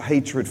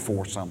hatred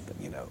for something,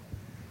 you know.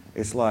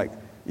 It's like,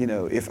 you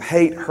know, if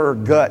hate her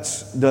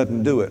guts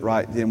doesn't do it,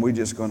 right, then we're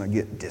just going to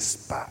get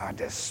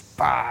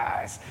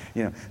despise,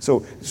 you know. So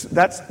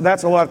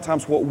that's a lot of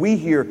times what we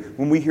hear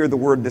when we hear the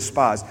word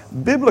despise.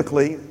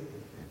 Biblically,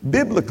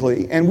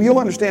 and we'll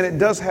understand it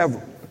does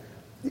have,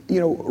 you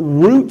know,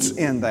 roots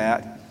in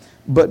that,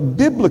 but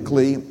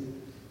biblically,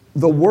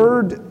 the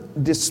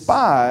word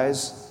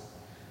despise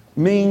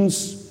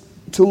means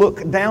to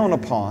look down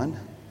upon,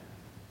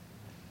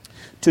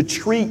 to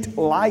treat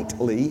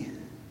lightly,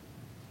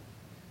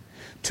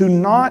 to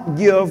not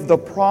give the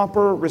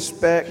proper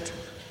respect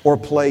or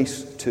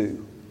place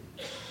to.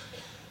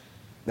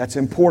 That's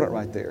important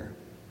right there.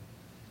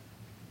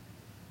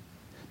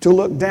 To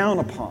look down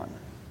upon.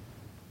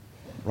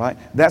 Right?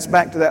 That's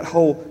back to that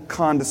whole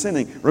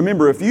condescending.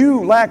 Remember, if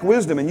you lack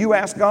wisdom and you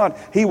ask God,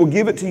 He will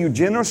give it to you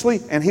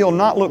generously and He'll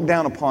not look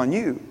down upon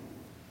you.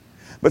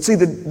 But see,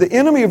 the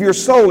enemy of your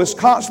soul is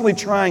constantly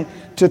trying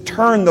to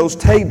turn those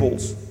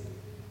tables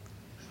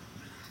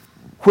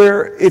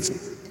where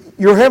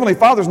your Heavenly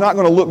Father's not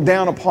going to look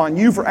down upon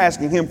you for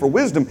asking Him for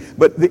wisdom,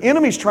 but the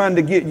enemy's trying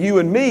to get you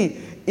and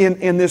me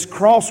in this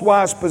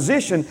crosswise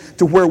position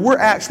to where we're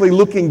actually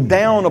looking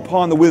down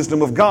upon the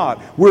wisdom of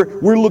God.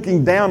 We're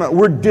looking down on it.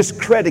 We're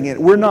discrediting it.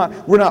 We're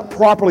not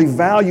properly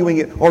valuing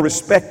it or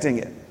respecting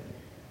it.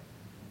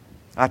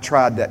 I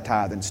tried that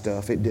tithing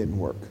stuff. It didn't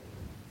work.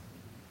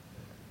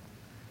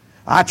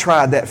 I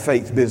tried that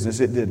faith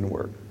business. It didn't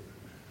work.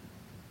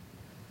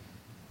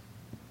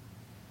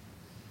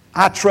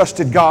 I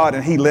trusted God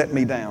and He let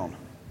me down.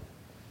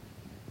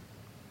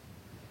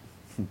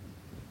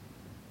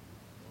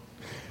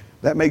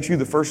 That makes you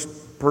the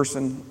first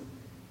person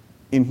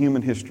in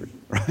human history,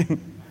 right?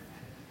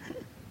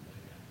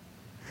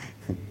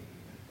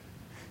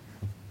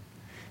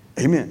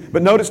 Amen.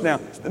 But notice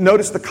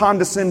the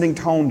condescending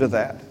tone to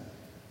that.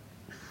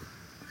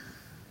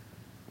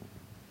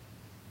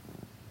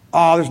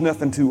 Oh, there's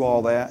nothing to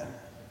all that.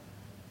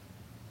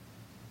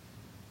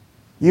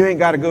 You ain't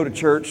got to go to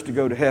church to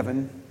go to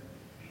heaven.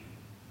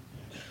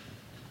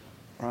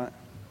 Right?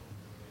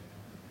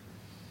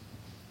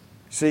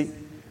 See,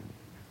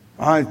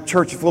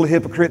 church is full of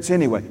hypocrites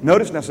anyway.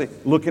 Notice now, see,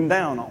 looking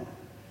down on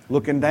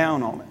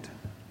it.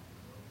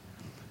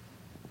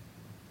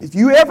 If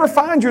you ever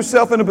find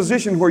yourself in a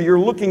position where you're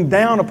looking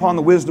down upon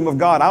the wisdom of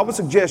God, I would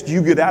suggest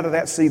you get out of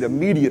that seat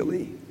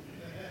immediately.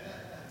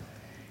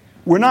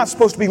 We're not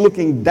supposed to be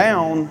looking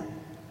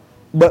down,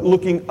 but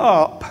looking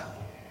up.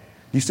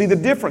 You see the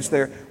difference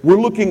there?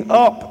 We're looking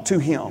up to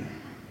Him.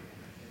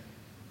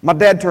 My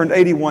dad turned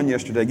 81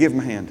 yesterday. Give him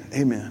a hand.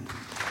 Amen.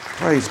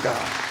 Praise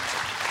God.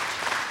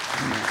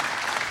 Amen.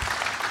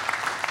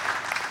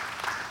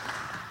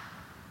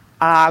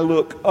 I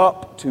look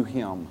up to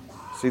Him.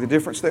 See the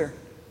difference there?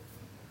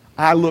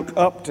 I look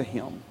up to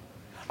Him.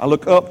 I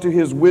look up to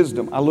His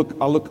wisdom. I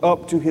look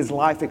up to His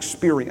life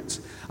experience.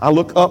 I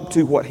look up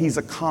to what He's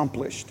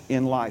accomplished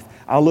in life.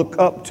 I look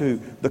up to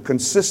the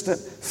consistent,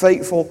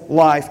 faithful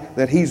life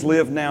that He's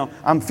lived now.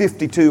 I'm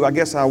 52. I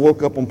guess I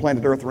woke up on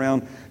planet Earth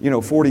around,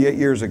 48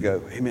 years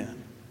ago.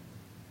 Amen.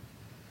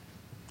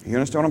 You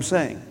understand what I'm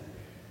saying?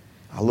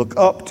 I look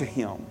up to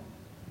Him.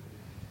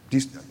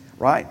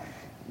 Right?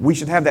 We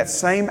should have that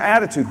same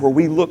attitude where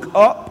we look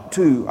up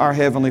to our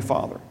Heavenly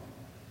Father.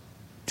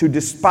 To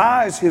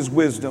despise His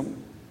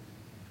wisdom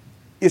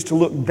is to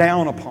look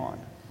down upon,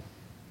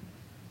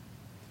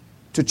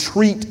 to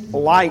treat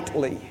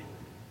lightly.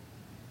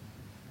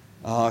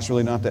 It's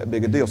really not that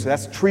big a deal. So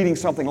that's treating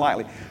something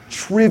lightly,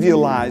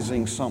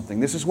 trivializing something.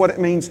 This is what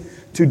it means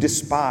to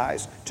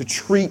despise, to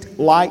treat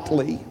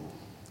lightly.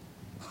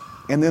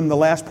 And then the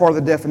last part of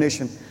the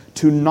definition,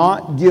 to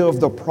not give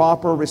the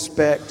proper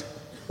respect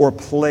or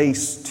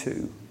place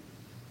to.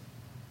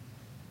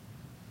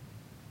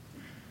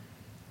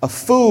 A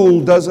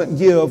fool doesn't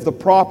give the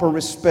proper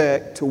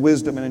respect to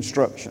wisdom and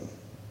instruction.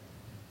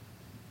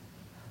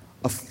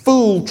 A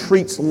fool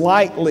treats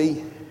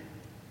lightly,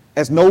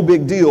 as no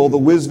big deal, the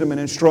wisdom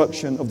and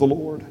instruction of the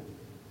Lord.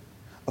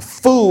 A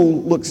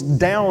fool looks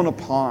down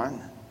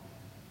upon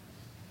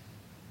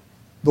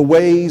the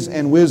ways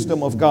and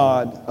wisdom of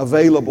God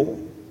available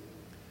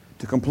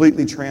to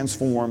completely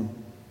transform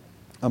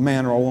a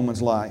man or a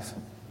woman's life.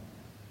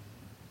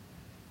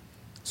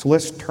 So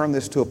let's turn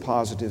this to a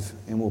positive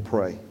and we'll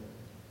pray.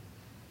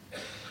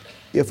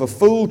 If a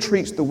fool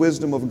treats the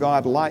wisdom of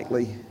God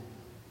lightly,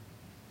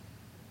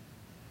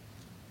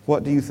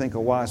 what do you think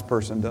a wise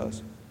person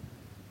does?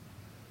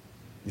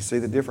 You see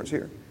the difference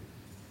here?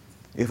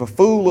 If a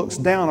fool looks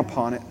down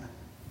upon it,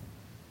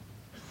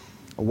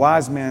 a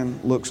wise man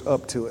looks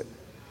up to it.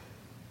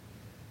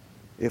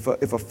 If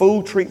a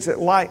fool treats it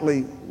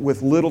lightly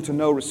with little to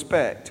no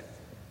respect,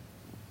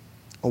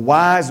 a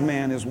wise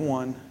man is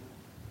one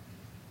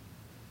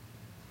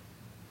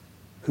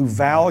who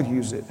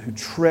values it, who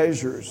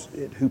treasures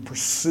it, who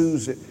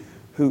pursues it,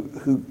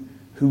 who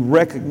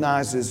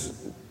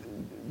recognizes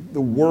the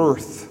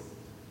worth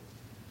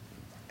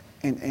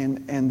and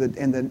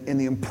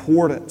the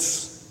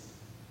importance,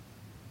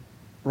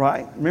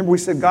 right? Remember we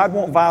said God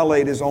won't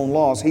violate His own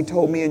laws. He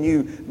told me and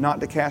you not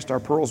to cast our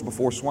pearls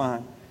before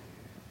swine.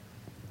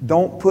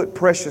 Don't put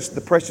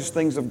the precious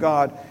things of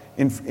God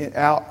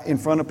out in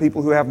front of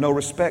people who have no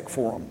respect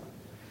for them.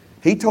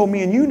 He told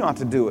me and you not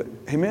to do it.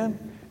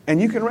 Amen? And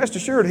you can rest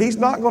assured He's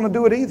not going to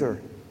do it either.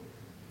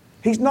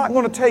 He's not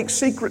going to take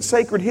secret,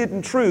 sacred,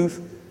 hidden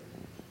truth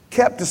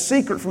kept a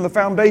secret from the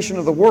foundation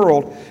of the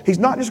world. He's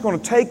not just going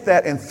to take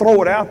that and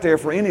throw it out there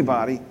for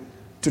anybody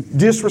to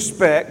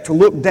disrespect, to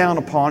look down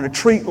upon, to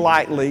treat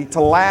lightly,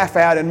 to laugh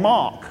at and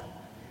mock.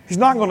 He's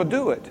not going to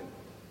do it.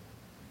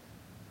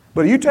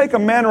 But you take a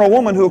man or a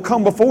woman who will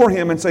come before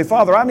Him and say,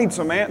 Father, I need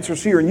some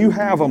answers here, and you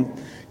have them.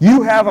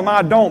 You have them,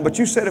 I don't. But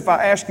you said if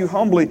I ask you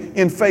humbly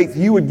in faith,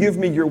 you would give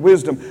me your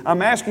wisdom.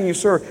 I'm asking you,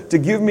 sir, to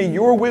give me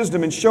your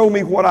wisdom and show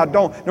me what I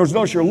don't.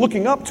 Notice you're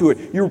looking up to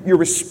it. You're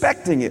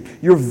respecting it.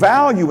 You're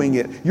valuing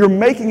it. You're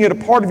making it a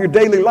part of your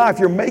daily life.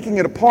 You're making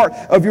it a part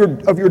of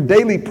your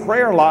daily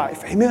prayer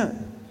life.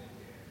 Amen.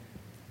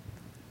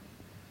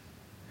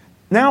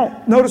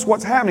 Now, notice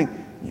what's happening.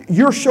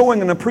 You're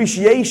showing an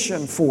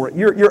appreciation for it.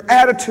 Your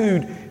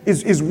attitude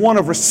is one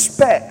of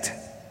respect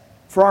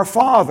for our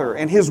Father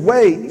and His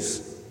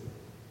ways.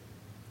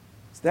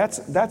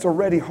 That's a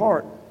ready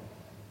heart.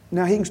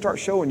 Now He can start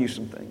showing you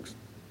some things.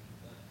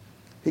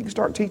 He can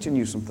start teaching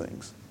you some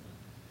things.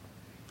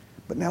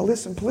 But now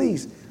listen,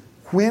 please.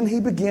 When He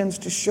begins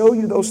to show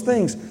you those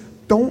things,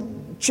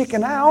 don't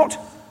chicken out.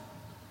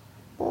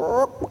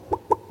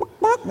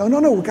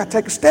 No. We've got to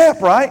take a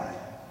step, right?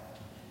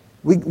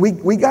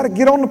 We got to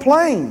get on the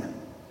plane.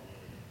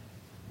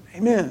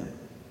 Amen.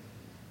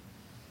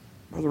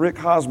 Brother Rick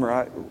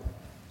Hosmer,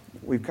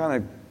 we've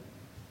kind of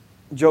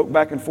joked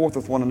back and forth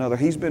with one another.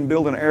 He's been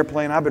building an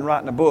airplane. I've been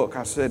writing a book.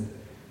 I said,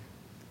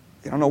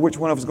 I don't know which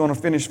one of us is going to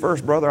finish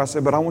first, brother. I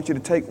said, but I want you to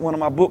take one of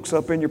my books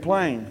up in your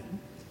plane.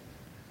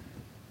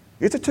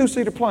 It's a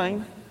 2-seater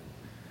plane.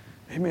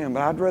 Amen.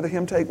 But I'd rather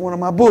him take one of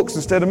my books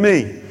instead of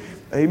me.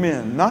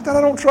 Amen. Not that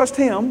I don't trust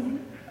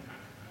him.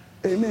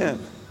 Amen.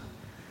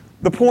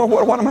 The point,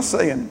 what am I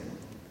saying?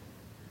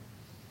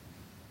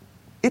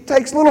 It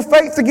takes a little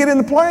faith to get in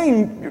the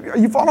plane.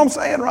 You follow what I'm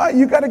saying, right?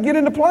 You got to get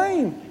in the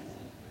plane.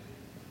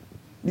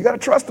 You got to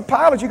trust the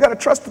pilot. You got to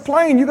trust the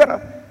plane. You got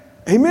to,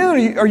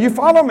 amen. Are you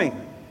following me?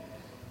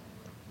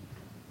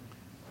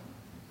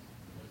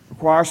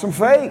 Requires some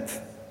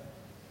faith.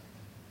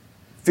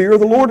 Fear of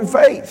the Lord and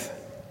faith.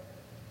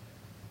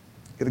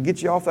 It'll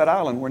get you off that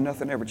island where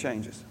nothing ever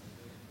changes.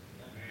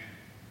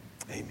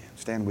 Amen.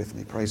 Stand with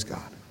me. Praise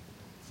God.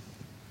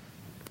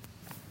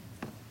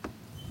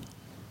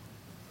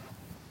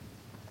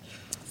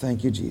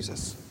 Thank you,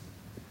 Jesus.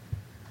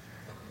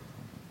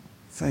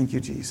 Thank you,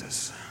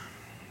 Jesus.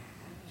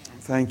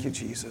 Thank you,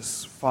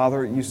 Jesus.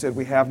 Father, you said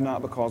we have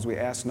not because we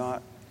ask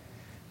not.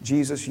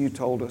 Jesus, you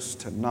told us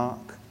to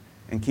knock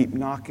and keep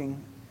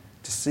knocking,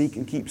 to seek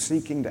and keep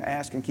seeking, to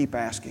ask and keep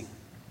asking.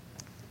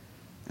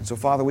 And so,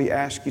 Father, we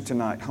ask you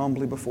tonight,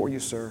 humbly before you,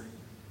 sir,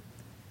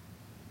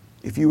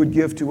 if you would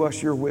give to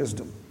us your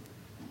wisdom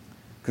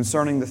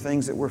concerning the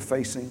things that we're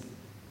facing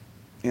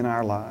in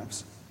our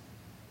lives.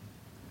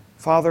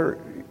 Father,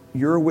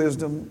 your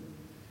wisdom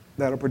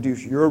that'll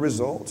produce your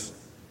results,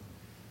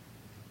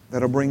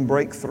 that'll bring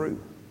breakthrough.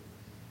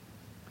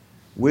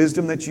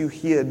 Wisdom that you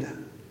hid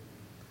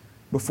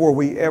before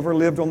we ever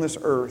lived on this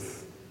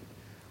earth.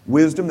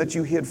 Wisdom that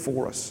you hid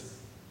for us.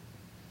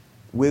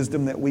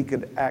 wisdom that we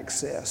could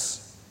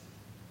access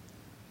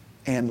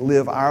and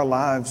live our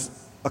lives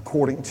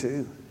according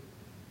to,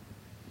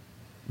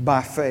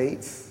 by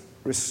faith,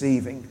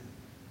 receiving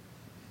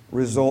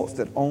results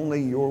that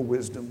only your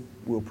wisdom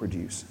will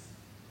produce.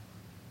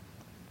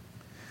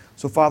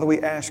 So, Father, we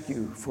ask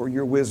you for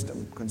your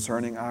wisdom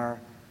concerning our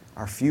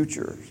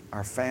future,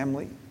 our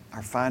family,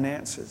 our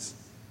finances.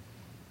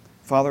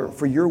 Father,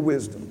 for your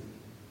wisdom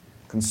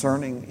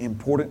concerning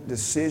important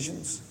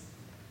decisions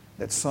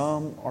that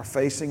some are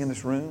facing in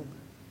this room.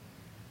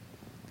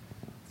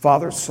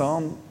 Father,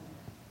 some,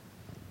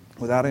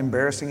 without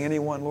embarrassing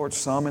anyone, Lord,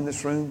 some in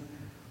this room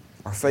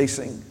are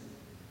facing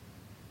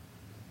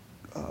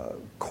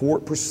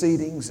court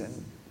proceedings,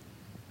 and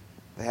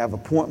they have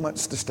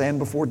appointments to stand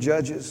before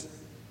judges.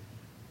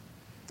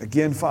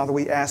 Again, Father,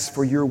 we ask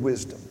for your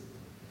wisdom.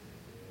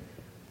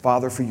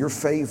 Father, for your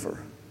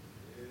favor.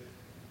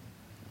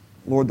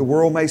 Lord, the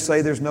world may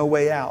say there's no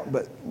way out,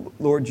 but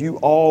Lord, you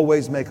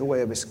always make a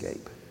way of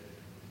escape.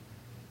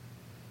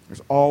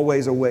 There's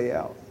always a way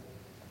out.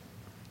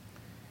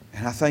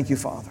 And I thank you,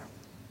 Father,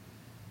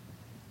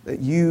 that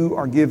you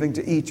are giving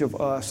to each of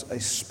us a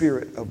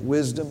spirit of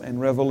wisdom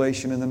and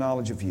revelation in the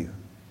knowledge of you.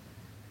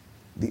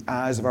 The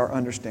eyes of our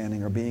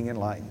understanding are being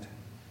enlightened.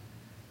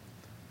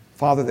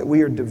 Father, that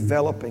we are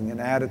developing an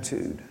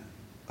attitude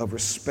of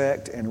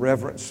respect and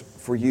reverence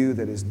for you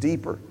that is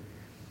deeper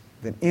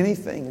than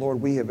anything, Lord,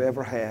 we have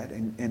ever had.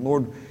 And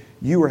Lord,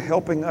 you are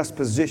helping us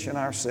position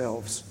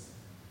ourselves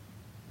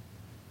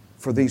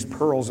for these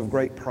pearls of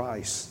great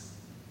price,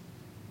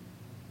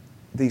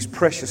 these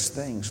precious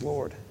things,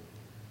 Lord,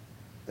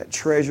 that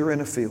treasure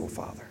in a field,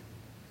 Father.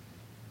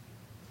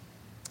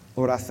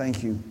 Lord, I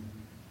thank you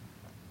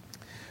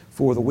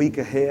for the week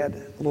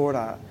ahead. Lord,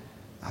 I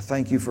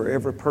thank you for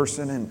every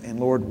person and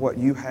Lord, what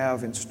you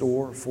have in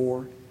store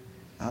for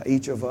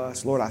each of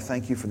us. Lord, I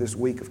thank you for this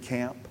week of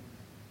camp.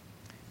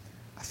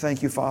 I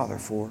thank you, Father,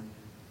 for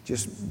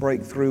just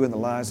breakthrough in the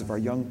lives of our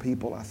young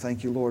people. I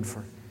thank you, Lord,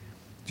 for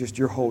just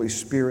your Holy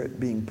Spirit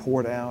being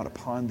poured out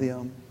upon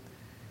them.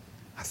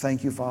 I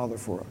thank you, Father,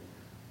 for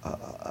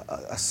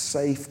a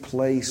safe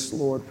place,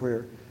 Lord,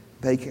 where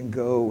they can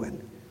go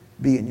and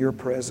be in your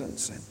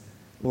presence and,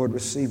 Lord,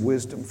 receive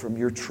wisdom from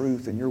your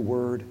truth and your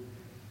word.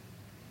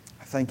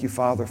 I thank you,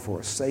 Father, for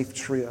a safe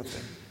trip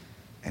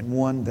and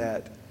one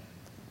that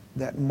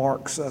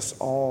marks us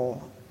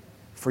all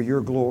for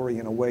your glory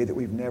in a way that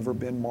we've never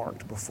been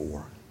marked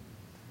before.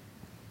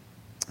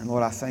 And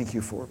Lord, I thank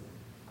you for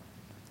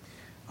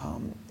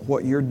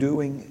what you're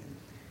doing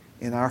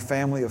in our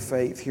family of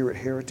faith here at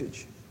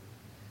Heritage.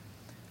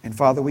 And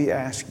Father, we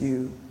ask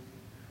you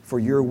for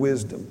your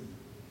wisdom,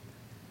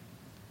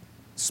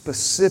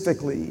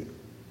 specifically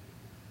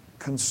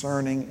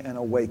concerning an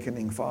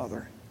awakening,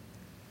 Father.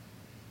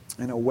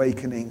 An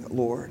awakening,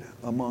 Lord,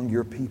 among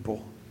your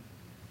people.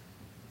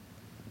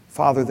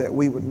 Father, that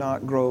we would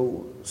not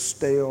grow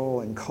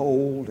stale and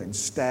cold and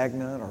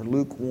stagnant or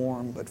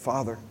lukewarm, but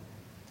Father,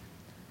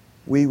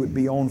 we would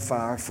be on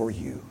fire for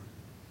you.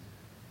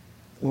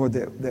 Lord,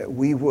 that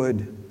we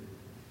would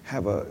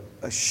have a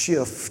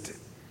shift,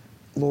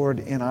 Lord,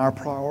 in our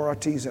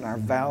priorities and our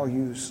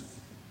values.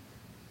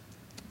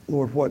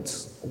 Lord,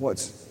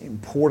 what's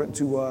important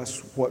to us,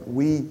 what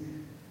we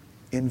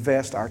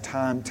invest our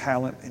time,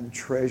 talent, and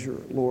treasure,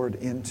 Lord,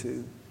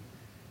 into.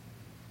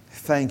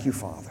 Thank you,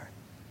 Father.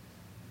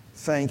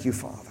 Thank you,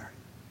 Father,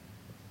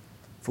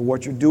 for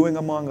what you're doing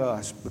among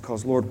us,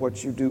 because, Lord,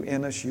 what you do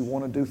in us, you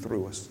want to do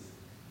through us.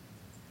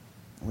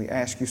 We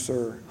ask you,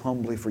 sir,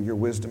 humbly for your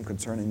wisdom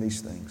concerning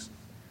these things.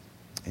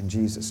 In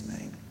Jesus'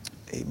 name,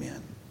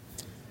 amen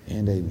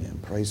and amen.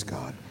 Praise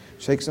God.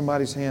 Shake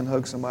somebody's hand,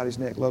 hug somebody's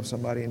neck, love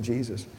somebody in Jesus.